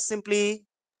are just simply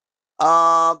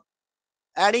uh,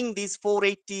 adding these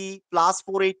 480 plus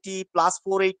 480 plus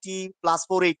 480 plus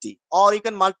 480, or you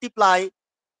can multiply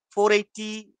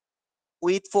 480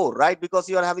 with 4, right? Because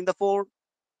you are having the 4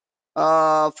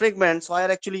 fragments where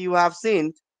actually you have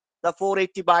seen the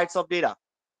 480 bytes of data,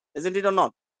 isn't it or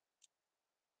not?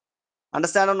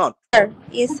 Understand or not? Sir.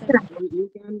 Yes, sir. You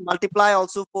can multiply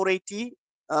also 480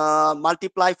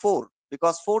 multiply 4,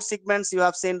 because 4 segments you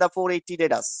have sent the 480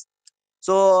 data.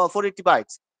 So 480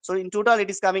 bytes. So in total it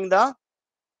is coming the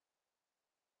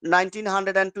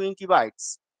 1920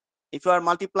 bytes. If you are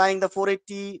multiplying the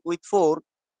 480 with 4,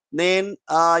 then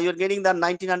you're getting the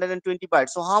 1920 bytes.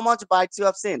 So how much bytes you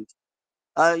have sent?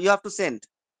 You have to send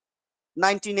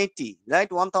 1980,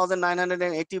 right?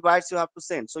 1980 bytes you have to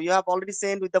send. So you have already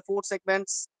sent with the 4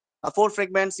 segments, 4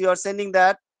 fragments. You are sending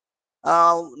that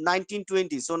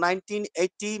 1920. So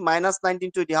 1980 minus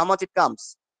 1920, how much it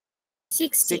comes?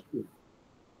 60. 60.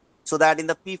 So that in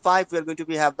the P5 we are going to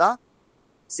be have the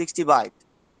 60 byte,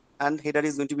 and header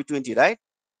is going to be 20, right?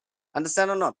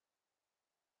 Understand or not?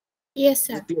 Yes, Is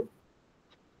sir. it clear?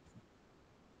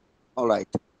 All right.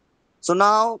 So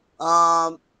now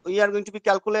we are going to be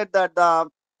calculate that the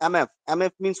MF.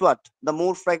 MF means what? The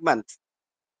more fragment.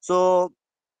 So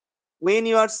when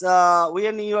you are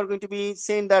going to be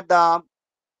saying that the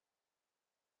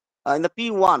in the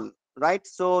P1, right?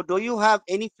 So do you have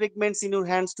any fragments in your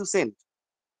hands to send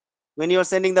when you are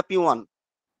sending the P1?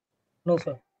 No,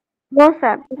 sir. No,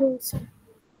 sir. No, sir.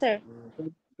 Sir.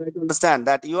 Try to understand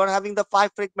that you are having the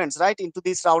 5 fragments, right, into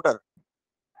this router.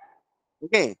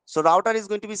 Okay, so router is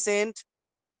going to be sent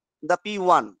the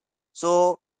P1.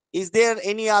 So is there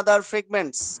any other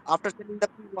fragments after sending the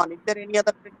P1? Is there any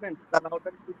other fragments the router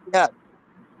is going to have?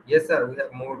 Yes, sir. We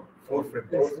have more 4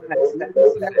 fragments Right. We are going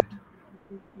to to have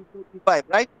send. P4, P5,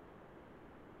 right?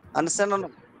 Understand or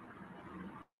not?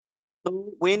 So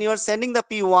when you are sending the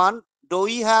P1, do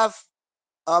we have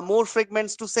more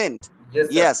fragments to send? Yes,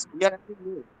 sir. Yes, we are having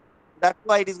more. That's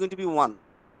why it is going to be 1.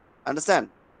 Understand?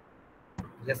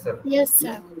 Yes, sir. Yes,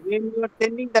 Now, sir. when you are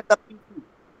sending that the P2,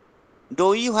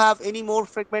 do you have any more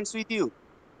fragments with you?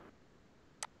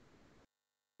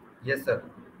 Yes, sir.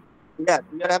 Yes,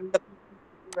 we are having the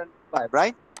P3, P4, and P5,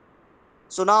 right?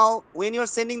 So now, when you're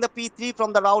sending the P3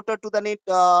 from the router to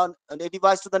the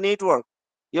device to the network,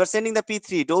 you're sending the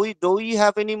P3. Do we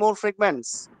have any more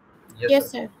fragments? Yes,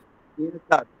 Yes, sir. sir. Yes,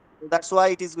 sir. So that's why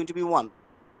it is going to be 1.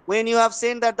 When you have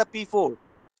sent that the P4,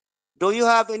 do you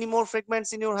have any more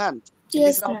fragments in your hand in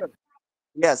this Yes, sir. router?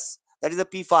 Yes, that is the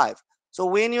P5. So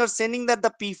when you're sending that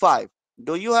the P5,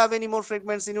 do you have any more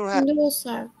fragments in your hand? No,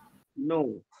 sir.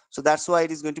 No. So that's why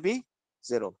it is going to be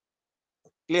 0.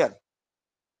 Clear?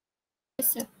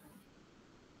 Yes, sir.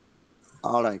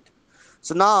 All right.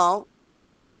 So now,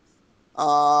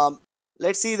 um,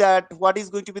 let's see that what is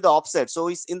going to be the offset. So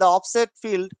it's in the offset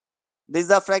field, this is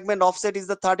the fragment offset is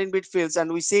the 13-bit fields,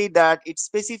 and we say that it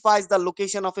specifies the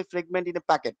location of a fragment in a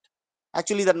packet.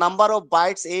 Actually, the number of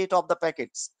bytes 8 of the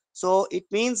packets. So it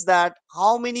means that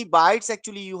how many bytes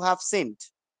actually you have sent,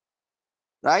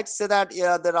 right? So that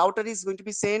the router is going to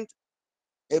be sent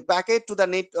a packet to the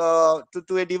net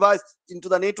to a device into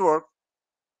the network.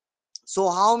 So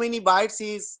how many bytes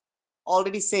is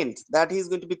already sent, that he is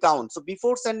going to be count. So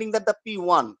before sending that the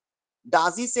P1,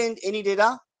 does he send any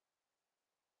data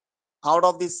out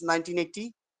of this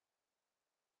 1980?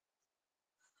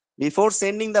 Before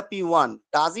sending the P1,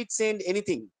 does it send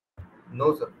anything?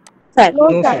 No, sir. Sir. No,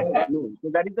 No, sir. sir. No. So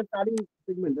that is the starting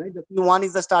fragment, right? The P1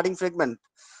 is the starting fragment.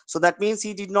 So that means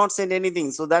he did not send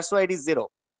anything. So that's why it is 0.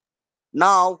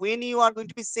 Now, when you are going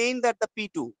to be saying that the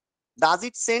P2, does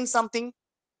it send something?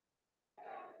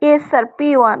 Yes, sir.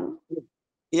 P1.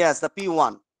 Yes, the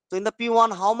P1. So in the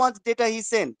P1, how much data he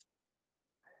sent?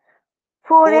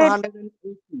 48.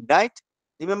 480, right?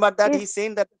 Remember that Yes. he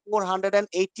sent that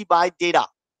 480 byte data.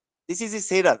 This is his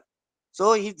header.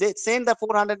 So he sent the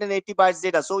 480 bytes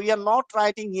data. So we are not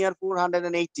writing here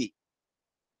 480.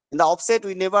 In the offset,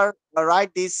 we never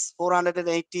write this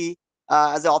 480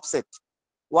 as an offset.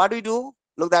 What do we do?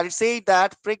 Look, that it say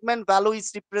that fragment value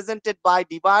is represented by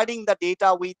dividing the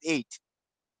data with 8.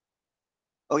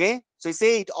 Okay, so you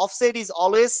say it offset is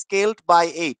always scaled by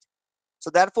 8. So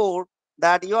therefore,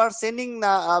 that you are sending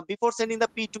before sending the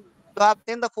P2, you have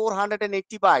sent the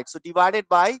 480 bytes. So divided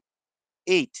by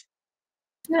 8.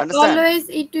 Understand? Always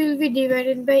it will be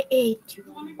divided by 8.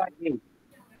 By 8.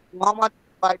 So how much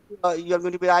bytes you are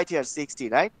going to be right here? 60,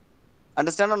 right?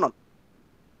 Understand or not?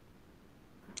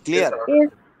 Yes, Clear? sir. Yes.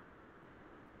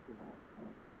 Understood.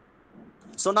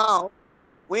 So now,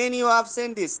 when you have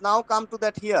sent this, now come to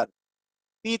that here,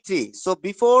 P3. So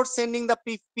before sending the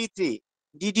P3,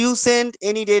 did you send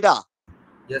any data?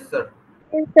 Yes, sir.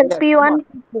 Yes, sir. Yes. How P1.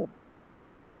 much?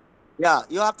 Yeah,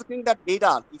 you have to think that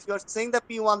data. If you are saying the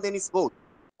P1, then it's both.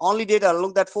 Only data.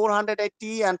 Look, that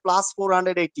 480 and plus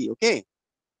 480. Okay.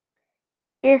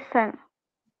 Yes, sir.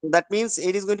 So that means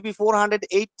it is going to be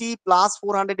 480 plus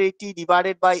 480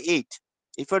 divided by 8.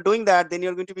 If you're doing that, then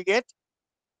you're going to be get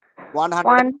 1.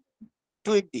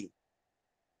 120.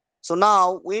 So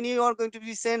now, when you are going to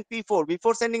be send P4,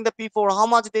 before sending the P4, how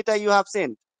much data you have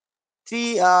sent?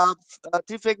 Three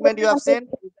fragment you have sent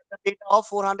is the data of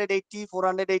 480,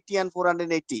 480, and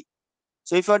 480.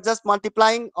 So if you are just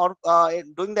multiplying or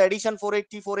doing the addition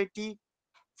 480, 480,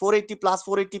 480 plus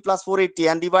 480 plus 480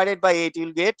 and divided by 8, you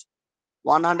will get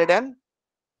 180.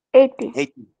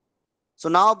 80. So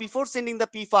now before sending the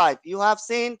P5, you have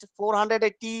sent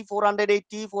 480,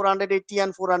 480, 480,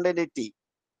 and 480.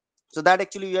 So that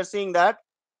actually you are saying that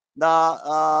the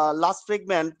last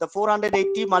fragment, the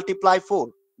 480 multiply 4,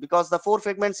 because the 4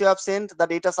 fragments you have sent, the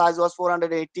data size was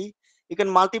 480. You can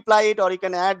multiply it or you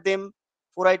can add them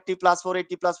 480 plus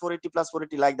 480 plus 480 plus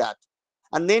 480 like that,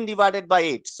 and then divided by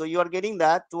 8. So you are getting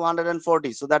that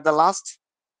 240. So that the last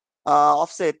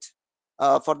offset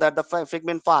for that the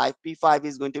fragment 5 P5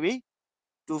 is going to be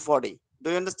 240.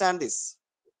 Do you understand this?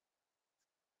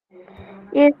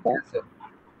 Yes, sir. Yes, sir.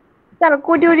 Sir,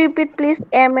 could you repeat, please?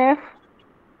 MF.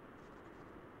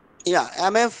 Yeah,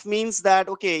 MF means that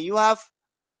okay, you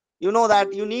know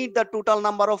that you need the total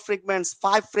number of fragments,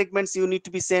 5 fragments you need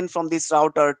to be sent from this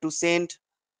router to send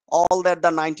all that the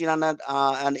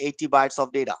 1980 bytes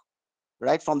of data,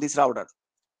 right, from this router.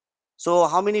 So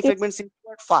how many Yes. fragments?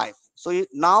 5. So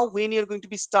now when you're going to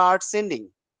be start sending,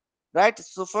 right?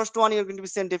 So first one you're going to be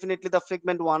send definitely the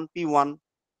fragment 1 P1.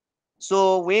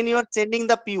 So when you are sending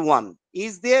the P1,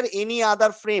 is there any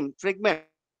other fragment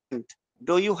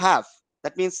do you have?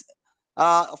 That means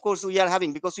of course we are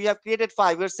having, because we have created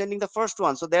 5, we're sending the first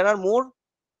one, so there are more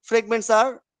fragments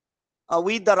are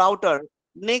with the router.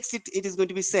 Next it is going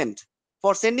to be sent.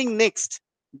 For sending next,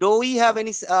 do we have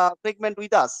any fragment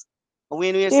with us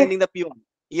when we are Yes. sending the P1?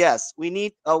 Yes, we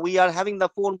need we are having the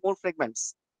 4 more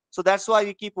fragments, so that's why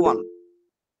we keep 1.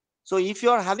 So if you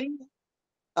are having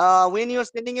when you're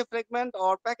sending a fragment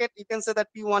or packet, you can say that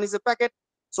P1 is a packet.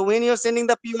 So when you're sending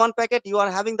the P1 packet, you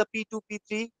are having the P2,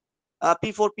 P3,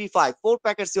 P4, P5, 4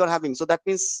 packets you are having. So that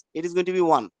means it is going to be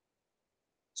 1.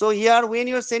 So here, when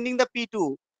you're sending the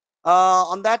P2,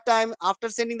 on that time, after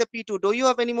sending the P2, do you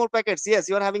have any more packets? Yes,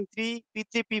 you are having 3,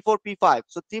 P3, P4, P5.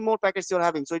 So 3 more packets you're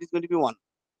having. So it is going to be 1.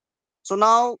 So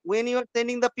now, when you are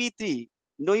sending the P3,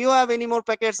 do you have any more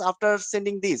packets after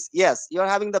sending this? Yes, you are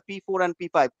having the P4 and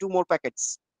P5, 2 more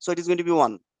packets. So it is going to be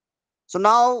 1. So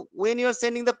now, when you are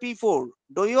sending the P4,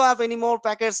 do you have any more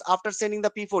packets after sending the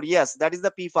P4? Yes, that is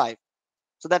the P5.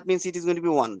 So that means it is going to be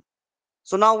 1.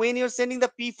 So now, when you're sending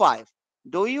the P5,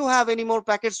 do you have any more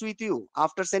packets with you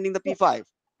after sending the P5?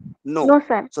 No. No,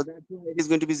 sir. So that it is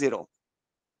going to be 0.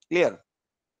 Clear?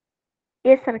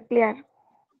 Yes, sir. Clear.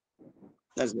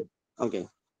 That's good. Okay.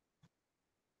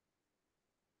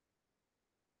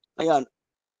 Yeah.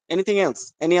 Anything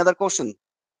else? Any other question?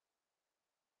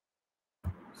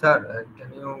 Sir,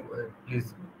 can you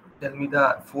please tell me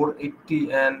the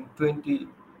 480 and 20?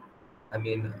 I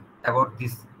mean, about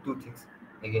these two things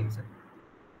again, sir.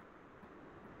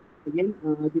 Again,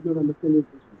 I did not understand your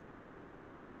question.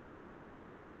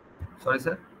 Sorry,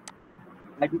 sir.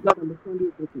 I did not understand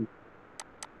your question.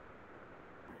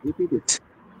 Repeat it.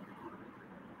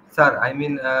 Sir, I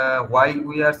mean, why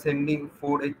we are sending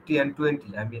 480 and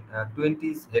 20? I mean, 20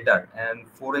 is header and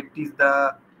 480 is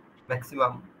the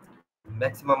maximum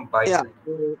byte, Yeah. right?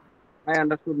 So I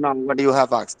understood now what you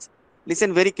have asked.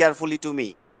 Listen very carefully to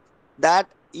me. That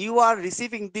you are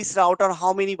receiving this router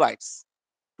how many bytes?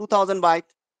 2000 byte.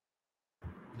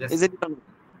 Yes, Is sir. it or not?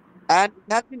 And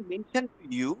it has been mentioned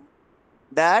to you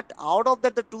that out of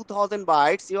that the 2000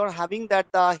 bytes, you are having that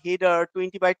the header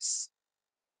 20 bytes.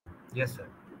 Yes, sir.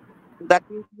 That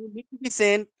means you need to be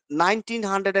sent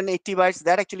 1980 bytes.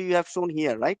 That actually you have shown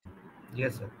here, right?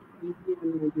 Yes, sir. 20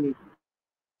 and 1980.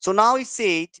 So now it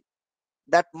said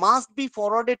that must be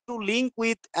forwarded to link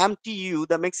with MTU.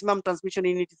 The maximum transmission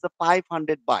unit is a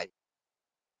 500 byte.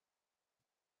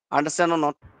 Understand or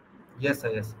not? Yes,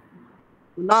 sir. Yes, sir.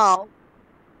 Now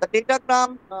the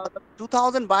datagram, the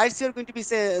 2000 bytes here going to be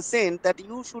sent that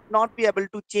you should not be able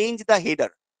to change the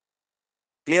header.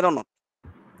 Clear or not?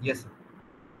 Yes, sir.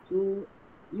 So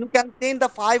you can send the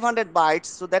 500 bytes.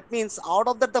 So that means out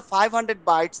of that the 500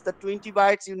 bytes, the 20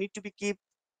 bytes you need to be keep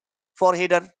for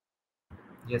header,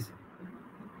 Yes, sir.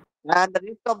 and the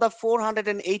rest of the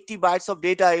 480 bytes of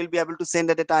data you'll be able to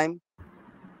send at a time.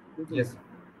 So Yes, sir.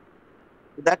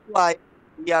 that's why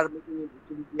we are making it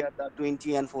actually here the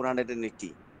 20 and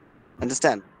 480.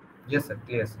 Understand? Yes, sir.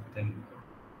 Clear, sir. Thank you.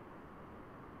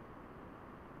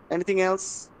 Anything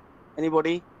else?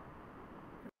 Anybody?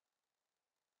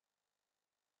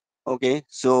 Okay,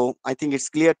 so I think it's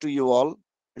clear to you all.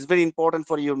 It's very important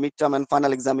for your midterm and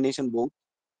final examination both.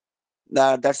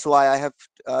 That's why I have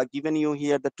given you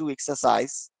here the two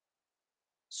exercise.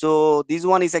 So this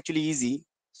one is actually easy.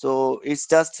 So it's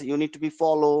just you need to be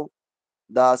follow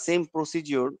the same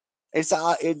procedure.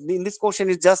 In this question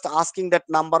is just asking that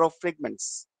number of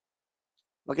fragments.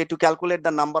 Okay, to calculate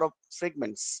the number of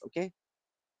fragments. Okay,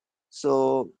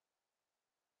 so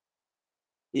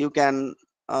you can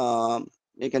um,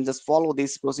 you can just follow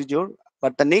this procedure.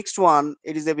 But the next one,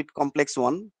 it is a bit complex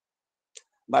one,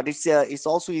 but it's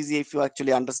also easy if you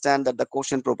actually understand that the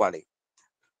question properly.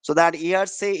 So that here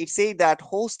say that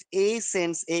host A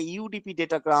sends a UDP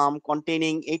datagram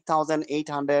containing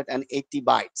 8880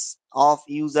 bytes of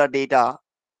user data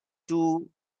to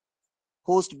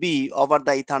host B over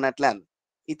the Ethernet LAN.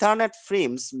 Ethernet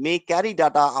frames may carry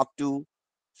data up to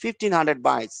 1500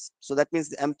 bytes. So that means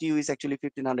the MTU is actually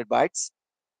 1500 bytes.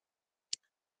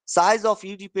 Size of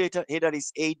UDP header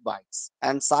is 8 bytes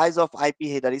and size of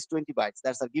IP header is 20 bytes.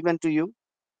 That's given to you.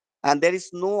 And there is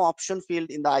no option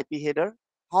field in the IP header.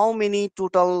 How many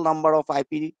total number of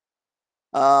IP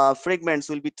fragments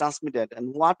will be transmitted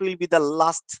and what will be the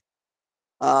last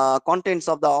contents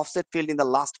of the offset field in the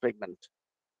last fragment?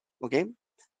 Okay.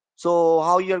 So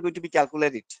how you are going to be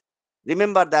calculated?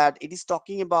 Remember that it is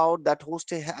talking about that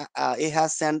host A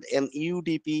has sent an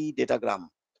UDP datagram,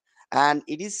 and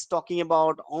it is talking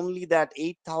about only that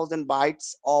 8000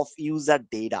 bytes of user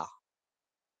data.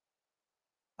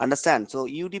 Understand? So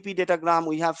UDP datagram,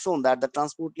 we have shown that the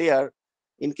transport layer,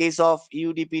 in case of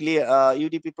UDP layer,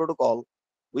 UDP protocol,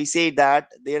 we say that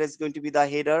there is going to be the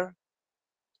header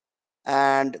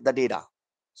and the data.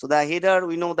 So the header,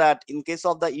 we know that in case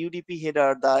of the UDP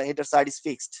header, the header side is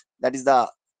fixed. That is the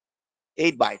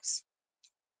 8 bytes.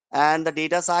 And the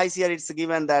data size here, it's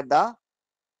given that the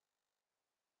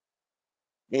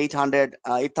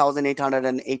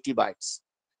 8880 bytes.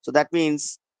 So that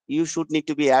means you should need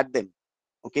to be add them.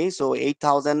 Okay, so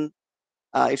 8000,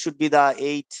 it should be the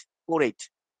 848,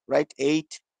 right?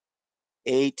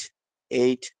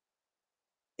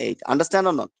 8888. Understand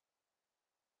or not?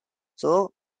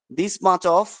 So this much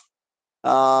of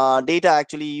data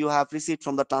actually you have received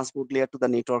from the transport layer to the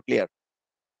network layer.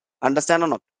 Understand or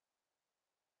not?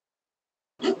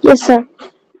 Yes, sir.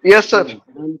 Yes, sir. Yeah.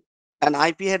 And an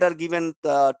IP header given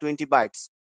 20 bytes.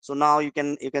 So now you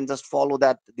can just follow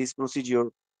that this procedure,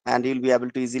 and you'll be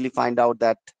able to easily find out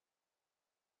that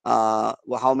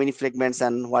how many fragments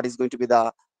and what is going to be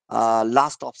the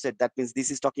last offset. That means this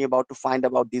is talking about to find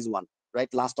about this one,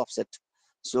 right? Last offset.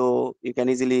 So you can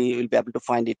easily you'll be able to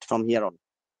find it from here on.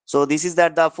 So this is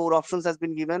that the four options has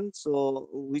been given. So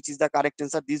which is the correct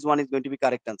answer? This one is going to be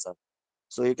correct answer.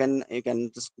 So you can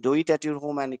just do it at your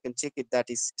home and you can check it that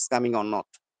is coming or not.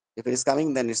 If it is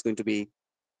coming, then it's going to be,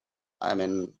 I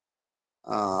mean,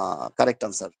 correct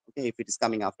answer. Okay, if it is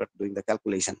coming after doing the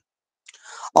calculation.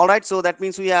 All right, so that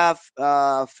means we have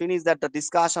finished that the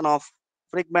discussion of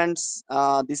fragments,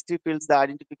 discrete fields, the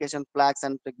identification flags,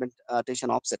 and fragmentation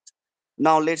offset.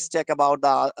 Now let's check about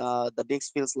the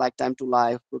next fields like time to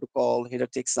life, protocol, header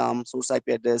checksum, source IP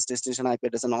address, destination IP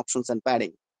address, and options and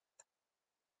padding.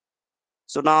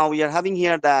 So now we are having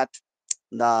here that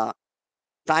the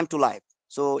time to life.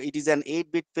 So it is an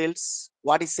 8-bit fields.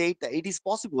 What is said that it is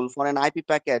possible for an IP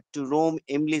packet to roam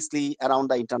aimlessly around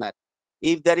the internet.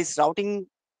 If there is routing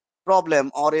problem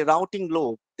or a routing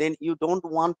loop, then you don't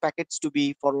want packets to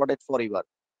be forwarded forever.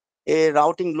 A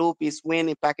routing loop is when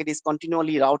a packet is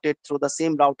continually routed through the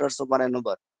same routers over and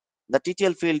over. The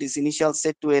TTL field is initial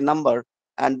set to a number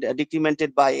and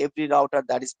decremented by every router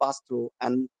that is passed through.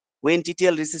 And when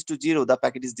TTL reaches to 0, the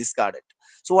packet is discarded.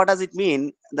 So what does it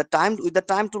mean? The time with the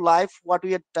time to life, what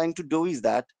we are trying to do is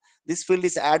that this field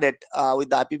is added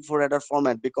with the IPv4 header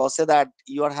format, because say that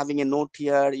you are having a note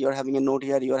here, you are having a note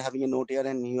here, you are having a note here,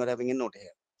 and you are having a note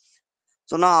here.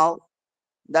 So now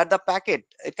that the packet,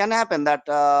 it can happen that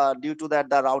due to that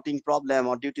the routing problem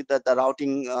or due to that the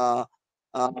routing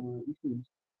issues,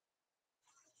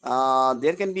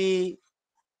 there can be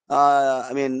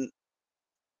I mean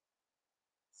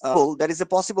there is a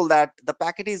possible that the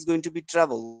packet is going to be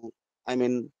travel, I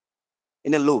mean,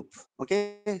 in a loop.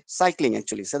 Okay, cycling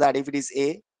actually, so that if it is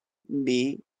A,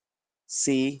 B,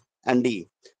 C, and D,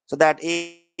 so that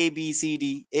A, B, C,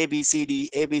 D, A, B, C, D,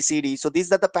 A, B, C, D, so this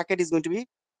that the packet is going to be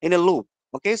in a loop.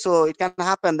 Okay, so it can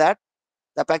happen that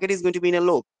the packet is going to be in a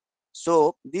loop.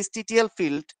 So this TTL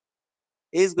field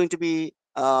is going to be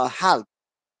help,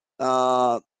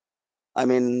 uh, I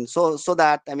mean, so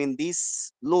that, I mean,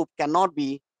 this loop cannot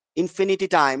be infinity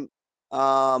time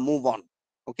move on.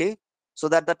 Okay, so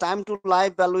that the time to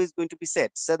life value is going to be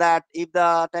set, so that if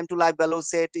the time to life value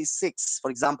set is 6,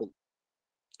 for example.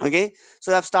 Okay,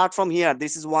 so I have start from here.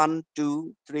 This is 1,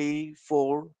 2, 3,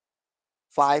 4,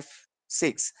 5,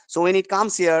 6. So when it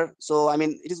comes here, so I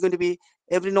mean, it is going to be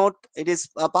every node it is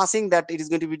passing, that it is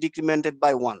going to be decremented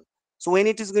by 1. So when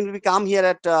it is going to become here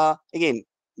at again,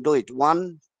 do it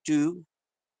 1, 2,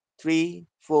 3,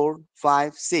 4,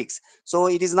 5, 6. So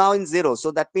it is now in 0.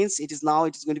 So that means it is now,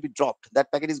 it is going to be dropped.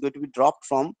 That packet is going to be dropped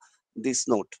from this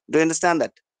node. Do you understand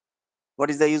that? What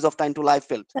is the use of time to life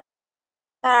field?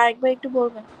 Sir আরেকবার একটু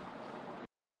বলবেন?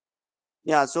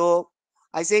 Yeah. So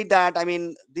I say that, I mean,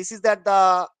 this is that the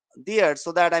there, so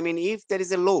that, I mean, if there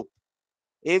is a loop,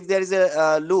 if there is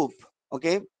a loop,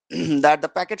 okay, that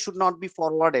the packet should not be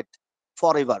forwarded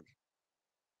forever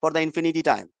for the infinity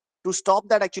time. To stop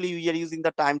that, actually, we are using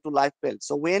the time to life field.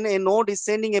 So when a node is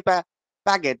sending a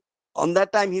packet, on that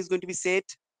time, he's going to be set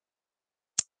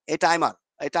a timer,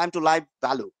 a time to life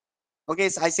value. Okay,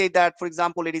 so I say that, for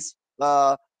example, it is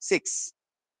 6,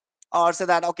 or say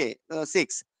that, okay,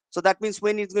 6. So that means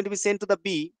when it's going to be sent to the B,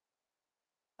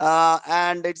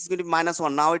 and it's going to be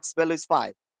 -1. Now its value is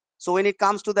 5. So when it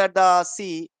comes to that the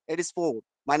C, it is 4,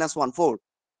 -1, 4.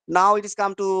 Now it is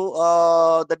come to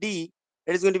the D,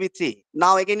 it is going to be 3.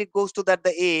 Now again it goes to that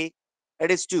the A,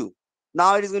 it is 2.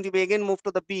 Now it is going to be again moved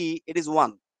to the B, it is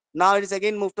 1. Now it is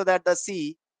again moved to that the C,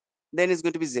 then it's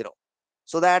going to be 0.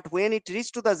 So that when it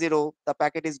reaches to the 0, the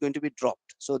packet is going to be dropped.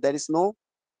 So there is no,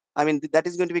 I mean, that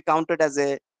is going to be counted as a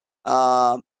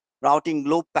uh, routing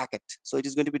loop packet. So it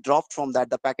is going to be dropped from that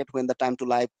the packet when the time to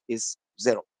life is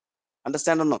 0.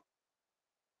 Understand or not?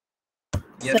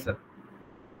 Yes, sir.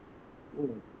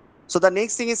 Mm. So the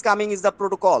next thing is coming is the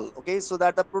protocol. Okay, so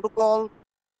that the protocol,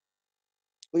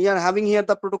 we are having here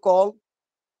the protocol.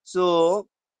 So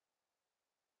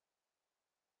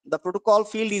the protocol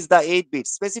field is the 8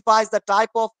 bits, specifies the type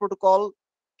of protocol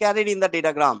carried in the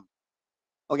datagram.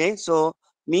 Okay, so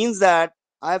means that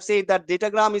I have said that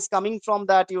datagram is coming from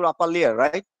that your upper layer,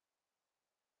 right?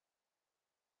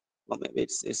 Or maybe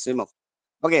it's removed.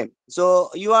 Okay, so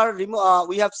you are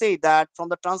we have said that from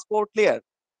the transport layer,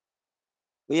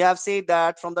 we have said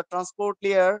that from the transport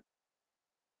layer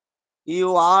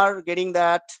you are getting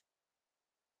that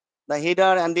the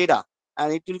header and data,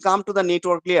 and it will come to the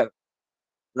network layer,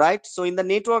 right? So in the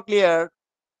network layer,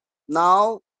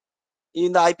 now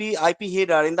in the IP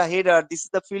header, in the header, this is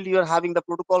the field you are having, the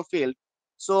protocol field.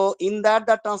 So in that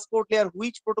the transport layer,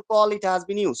 which protocol it has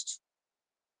been used.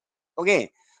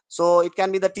 Okay, so it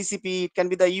can be the TCP, it can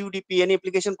be the UDP, any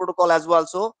application protocol as well.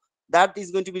 So that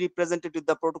is going to be represented with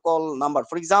the protocol number.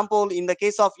 For example, in the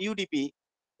case of UDP,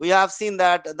 we have seen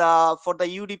that the for the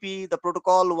UDP the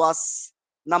protocol was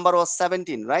number was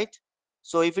 17, right?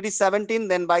 So if it is 17,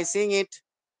 then by saying it,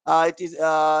 it is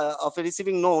of a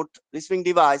receiving node, receiving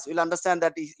device, we'll understand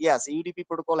that yes, UDP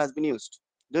protocol has been used.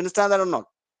 Do you understand that or not?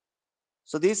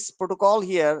 So this protocol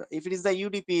here, if it is the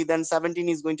UDP, then 17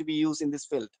 is going to be used in this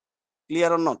field.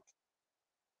 Clear or not?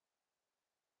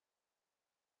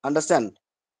 Understand?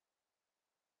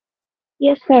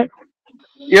 Yes, sir.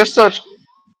 Yes, sir.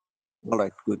 All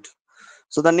right, good.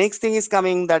 So the next thing is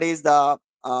coming, that is the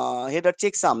header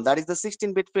checksum. That is the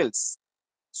 16-bit fields.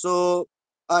 So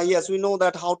yes, we know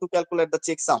that how to calculate the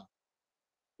checksum.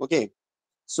 Okay.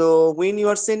 So when you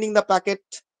are sending the packet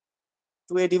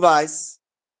to a device,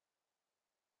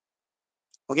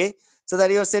 okay, so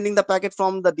that you are sending the packet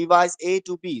from the device A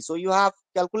to B. So you have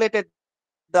calculated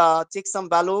the checksum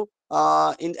value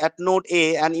in at node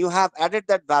A, and you have added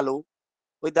that value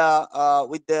with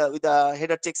the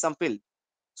header checksum field.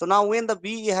 So now when the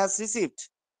B has received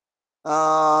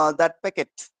that packet,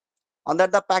 on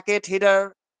that the packet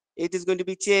header, it is going to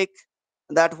be checked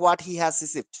that what he has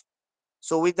received.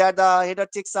 So with that the header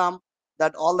checksum,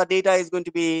 that all the data is going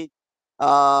to be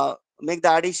make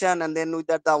the addition, and then with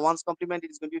that the ones complement,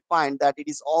 it is going to be find that it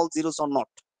is all zeros or not.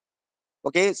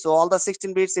 Okay, so all the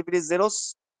 16 bits, if it is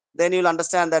zeros, then you'll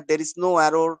understand that there is no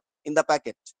error in the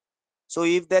packet. So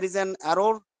if there is an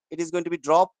error, it is going to be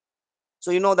drop.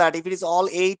 So you know that if it is all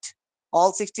 8,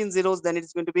 all 16 zeros, then it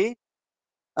is going to be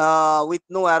with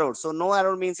no error. So no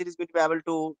error means it is going to be able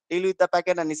to deal with the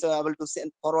packet and is able to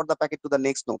send forward the packet to the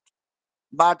next node.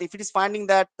 But if it is finding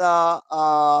that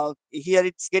here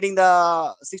it's getting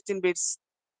the 16 bits,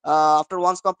 after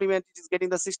one's complement, it is getting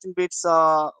the 16 bits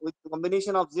with the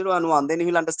combination of 0 and 1, then he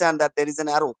will understand that there is an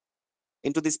arrow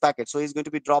into this packet. So he's going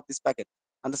to be drop this packet.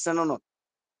 Understand or not?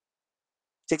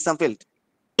 Checksum field.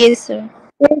 Yes, sir.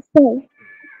 Yes, sir.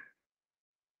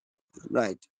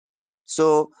 Right.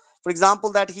 So for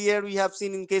example, that here we have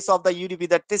seen in case of the UDP,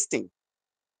 that testing,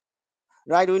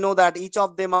 right? We know that each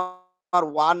of them are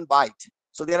 1 byte.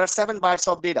 So there are 7 bytes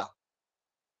of data.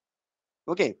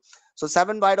 Okay. So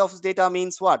 7 byte of data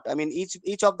means what? I mean,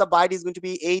 each of the byte is going to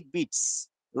be 8 bits,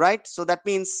 right? So that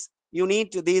means you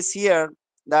need to this here,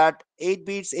 that 8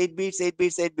 bits, 8 bits, 8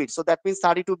 bits, 8 bits. So that means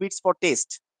 32 bits for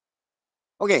test.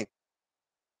 Okay.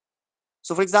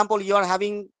 So for example, you are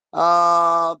having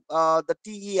the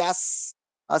TES,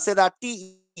 say that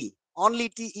TE, only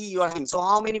TE you are having. So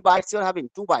how many bytes you are having?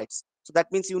 2 bytes. So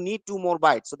that means you need 2 more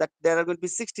bytes. So that there are going to be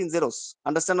 16 zeros.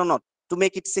 Understand or not? To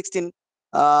make it 16,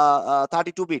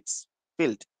 32 bits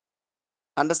filled.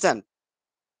 Understand?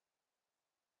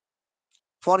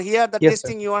 For here, the Yes, sir.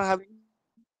 testing you are having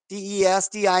TES,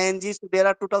 TING. So there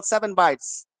are total 7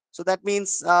 bytes. So that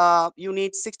means you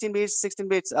need 16 bits, 16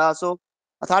 bits. So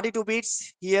 32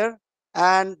 bits here,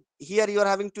 and here you are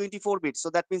having 24 bits.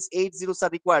 So that means 8 zeros are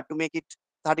required to make it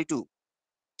 32.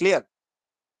 Clear?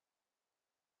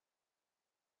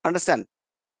 Understand?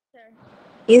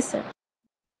 Yes, sir.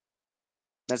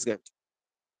 That's good.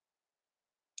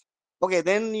 Okay,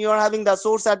 then you are having the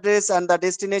source address and the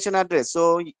destination address.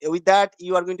 So with that,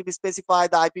 you are going to be specify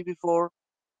the IPv4,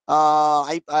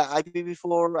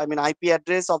 IPv4, I mean IP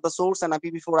address of the source, and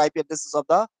IPv4 IP addresses of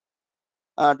the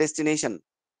destination.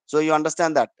 So you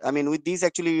understand that. I mean, with these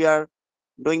actually we are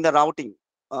doing the routing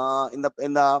in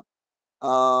the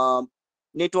uh,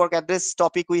 network address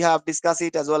topic. We have discussed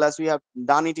it, as well as we have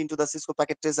done it into the Cisco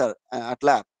packet tracer at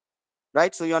lab,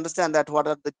 right? So you understand that what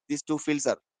are these two fields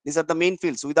are. These are the main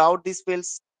fields. Without these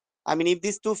fields, I mean, if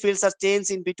these two fields are changed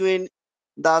in between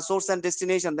the source and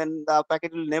destination, then the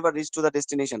packet will never reach to the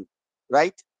destination,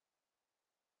 right?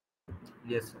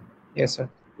 Yes, sir. Yes, sir.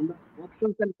 In the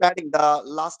options and padding, the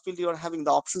last field you are having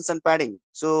the options and padding.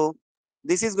 So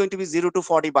this is going to be 0 to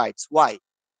 40 bytes. Why?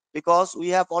 Because we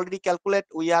have already calculated,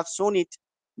 we have shown it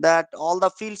that all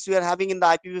the fields we are having in the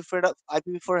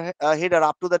IPv4 header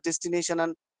up to the destination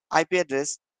and IP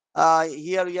address.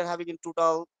 Here we are having in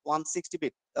total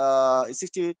 160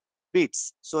 60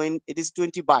 bits. So in it is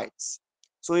 20 bytes.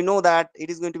 So we know that it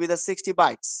is going to be the 60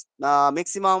 bytes.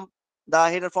 Maximum the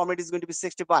header format is going to be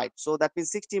 60 bytes. So that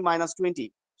means 60 minus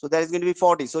 20. So that is going to be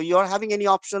 40. So you are having any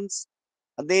options,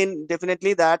 then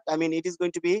definitely that, I mean, it is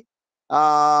going to be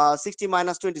 60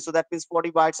 minus 20. So that means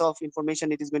 40 bytes of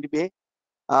information it is going to be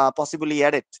possibly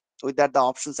added with that the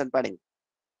options and padding.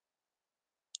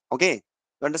 Okay,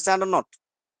 you understand or not?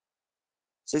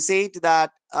 So you say it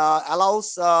that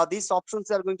allows these options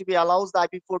are going to be allows the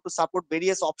IP4 to support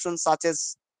various options such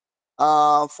as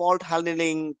fault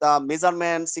handling, the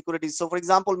measurement, security. So for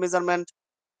example, measurement,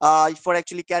 for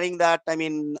actually carrying that, I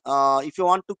mean, if you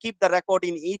want to keep the record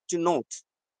in each node,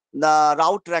 the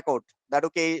route record, that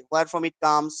okay, where from it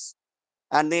comes,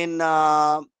 and then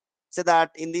say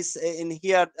that in this in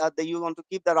here you want to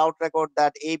keep the route record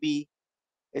that AB,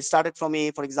 it started from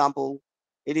A, for example,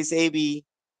 it is AB,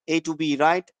 A to B,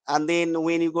 right? And then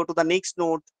when you go to the next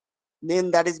node,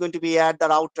 then that is going to be at the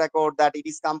route record that it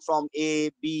is come from A,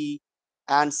 B,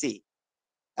 and C,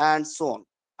 and so on.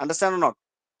 Understand or not?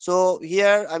 So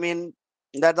here, I mean,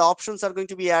 that the options are going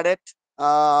to be added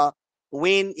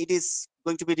when it is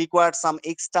going to be required some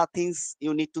extra things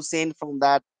you need to send from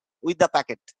that with the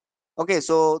packet. Okay,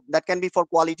 so that can be for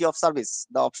quality of service,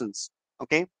 the options.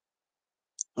 Okay,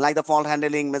 like the fault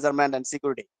handling, measurement, and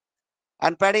security.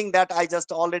 And padding that I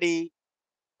just already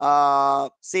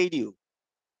said you,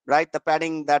 right? The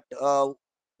padding that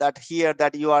that here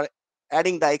that you are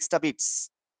adding the extra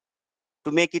bits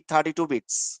to make it 32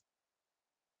 bits.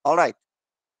 All right,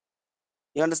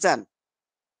 you understand?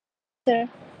 Sir.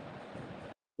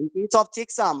 In case of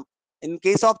checksum,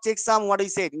 what do you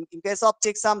say? In case of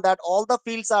checksum, that all the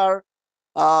fields are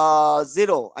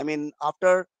zero. I mean,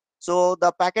 after, so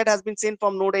the packet has been sent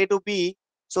from node A to B.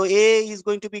 So A is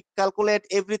going to be calculate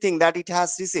everything that it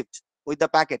has received with the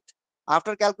packet.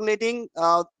 After calculating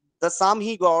the sum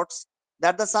he got,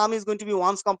 that the sum is going to be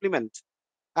ones complement.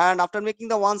 And after making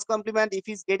the ones complement, if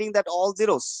he's getting that all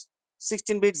zeros,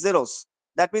 16-bit zeros,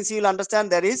 that means he will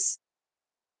understand there is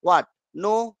what?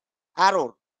 No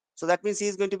error. So that means he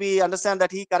is going to be understand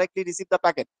that he correctly received the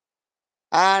packet.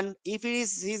 And if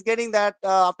he's getting that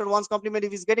after one's complement,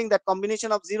 if he's getting that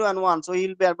combination of 0 and 1, so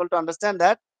he'll be able to understand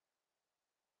that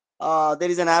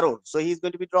there is an error. So he's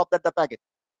going to be dropped at the packet.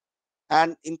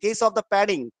 And in case of the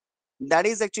padding, that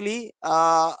is actually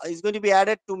is going to be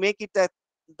added to make it the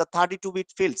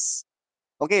 32-bit fields.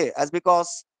 Okay, as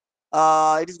because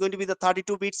it is going to be the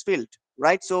 32 bits field,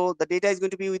 right? So the data is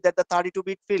going to be with that the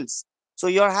 32-bit fields. So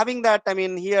you are having that, I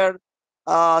mean, here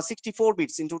 64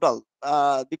 bits in total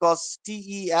because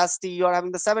TEST you are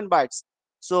having the 7 bytes.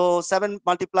 So 7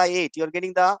 multiply 8, you are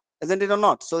getting the, isn't it or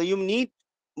not? So you need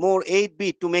more 8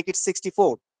 bit to make it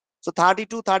 64. So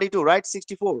 32, 32, right?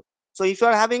 64. So if you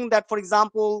are having that, for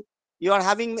example, you are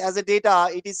having as a data,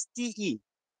 it is TE,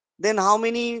 then how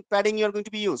many padding you are going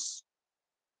to be used?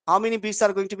 How many bits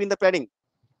are going to be in the padding?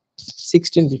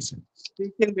 16 bits.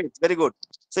 16 bits. Very good.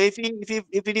 So if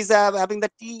it is having the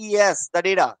TES, the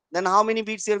data, then how many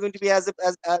bits are going to be as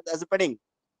a padding?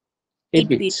 8 8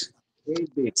 bits. bits.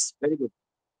 8 bits. Very good.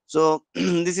 So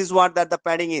this is what that the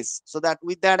padding is. So that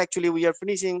with that actually we are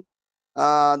finishing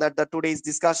that the today's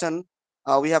discussion.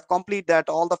 We have complete that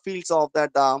all the fields of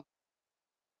that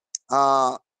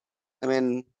I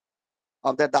mean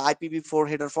of that the IPv4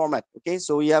 header format. Okay,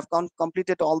 so we have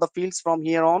completed all the fields from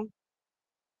here on.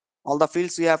 All the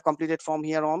fields we have completed from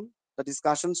here on the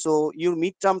discussion. So your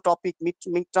midterm topic,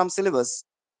 midterm syllabus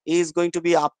is going to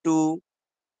be up to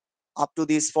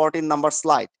this 14 number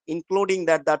slide, including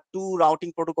that the two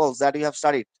routing protocols that we have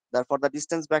studied, that for the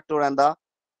distance vector and the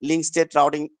link state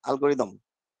routing algorithm.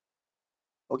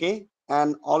 Okay,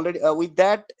 and already with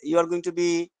that you are going to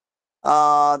be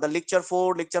the lecture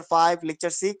 4, lecture 5,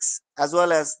 lecture 6, as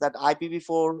well as that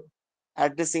IPv4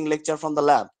 addressing lecture from the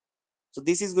lab. So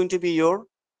this is going to be your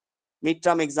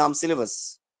midterm exam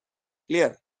syllabus.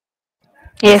 Clear?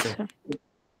 Yes, Yes, sir. sir.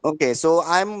 Okay, so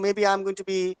I'm going to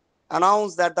be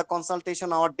announce that the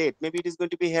consultation hour date, maybe it is going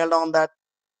to be held on that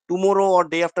tomorrow or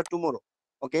day after tomorrow.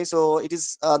 Okay, so it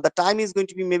is the time is going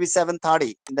to be maybe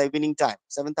 7:30 in the evening time,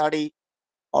 7:30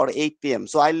 or 8 p.m.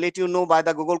 So I'll let you know by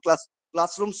the Google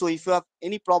Classroom. So if you have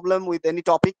any problem with any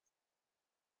topic,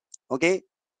 okay,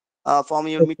 from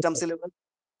your midterm syllabus,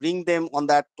 bring them on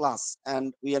that class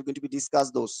and we are going to be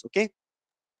discuss those. Okay.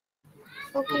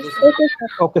 Okay, Okay, sir. sir.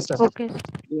 Okay, sir. Okay, sir. Okay.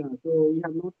 Yeah, so we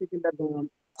have not taken that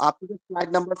up to the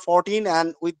slide number 14,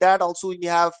 and with that also we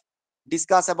have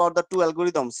discussed about the two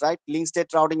algorithms, right? Link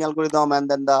state routing algorithm and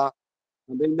then the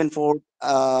Bellman-Ford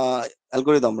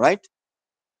algorithm, right?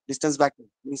 Distance vector,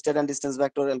 link state and distance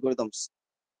vector algorithms.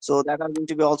 So that are going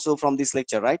to be also from this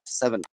lecture, right? 7.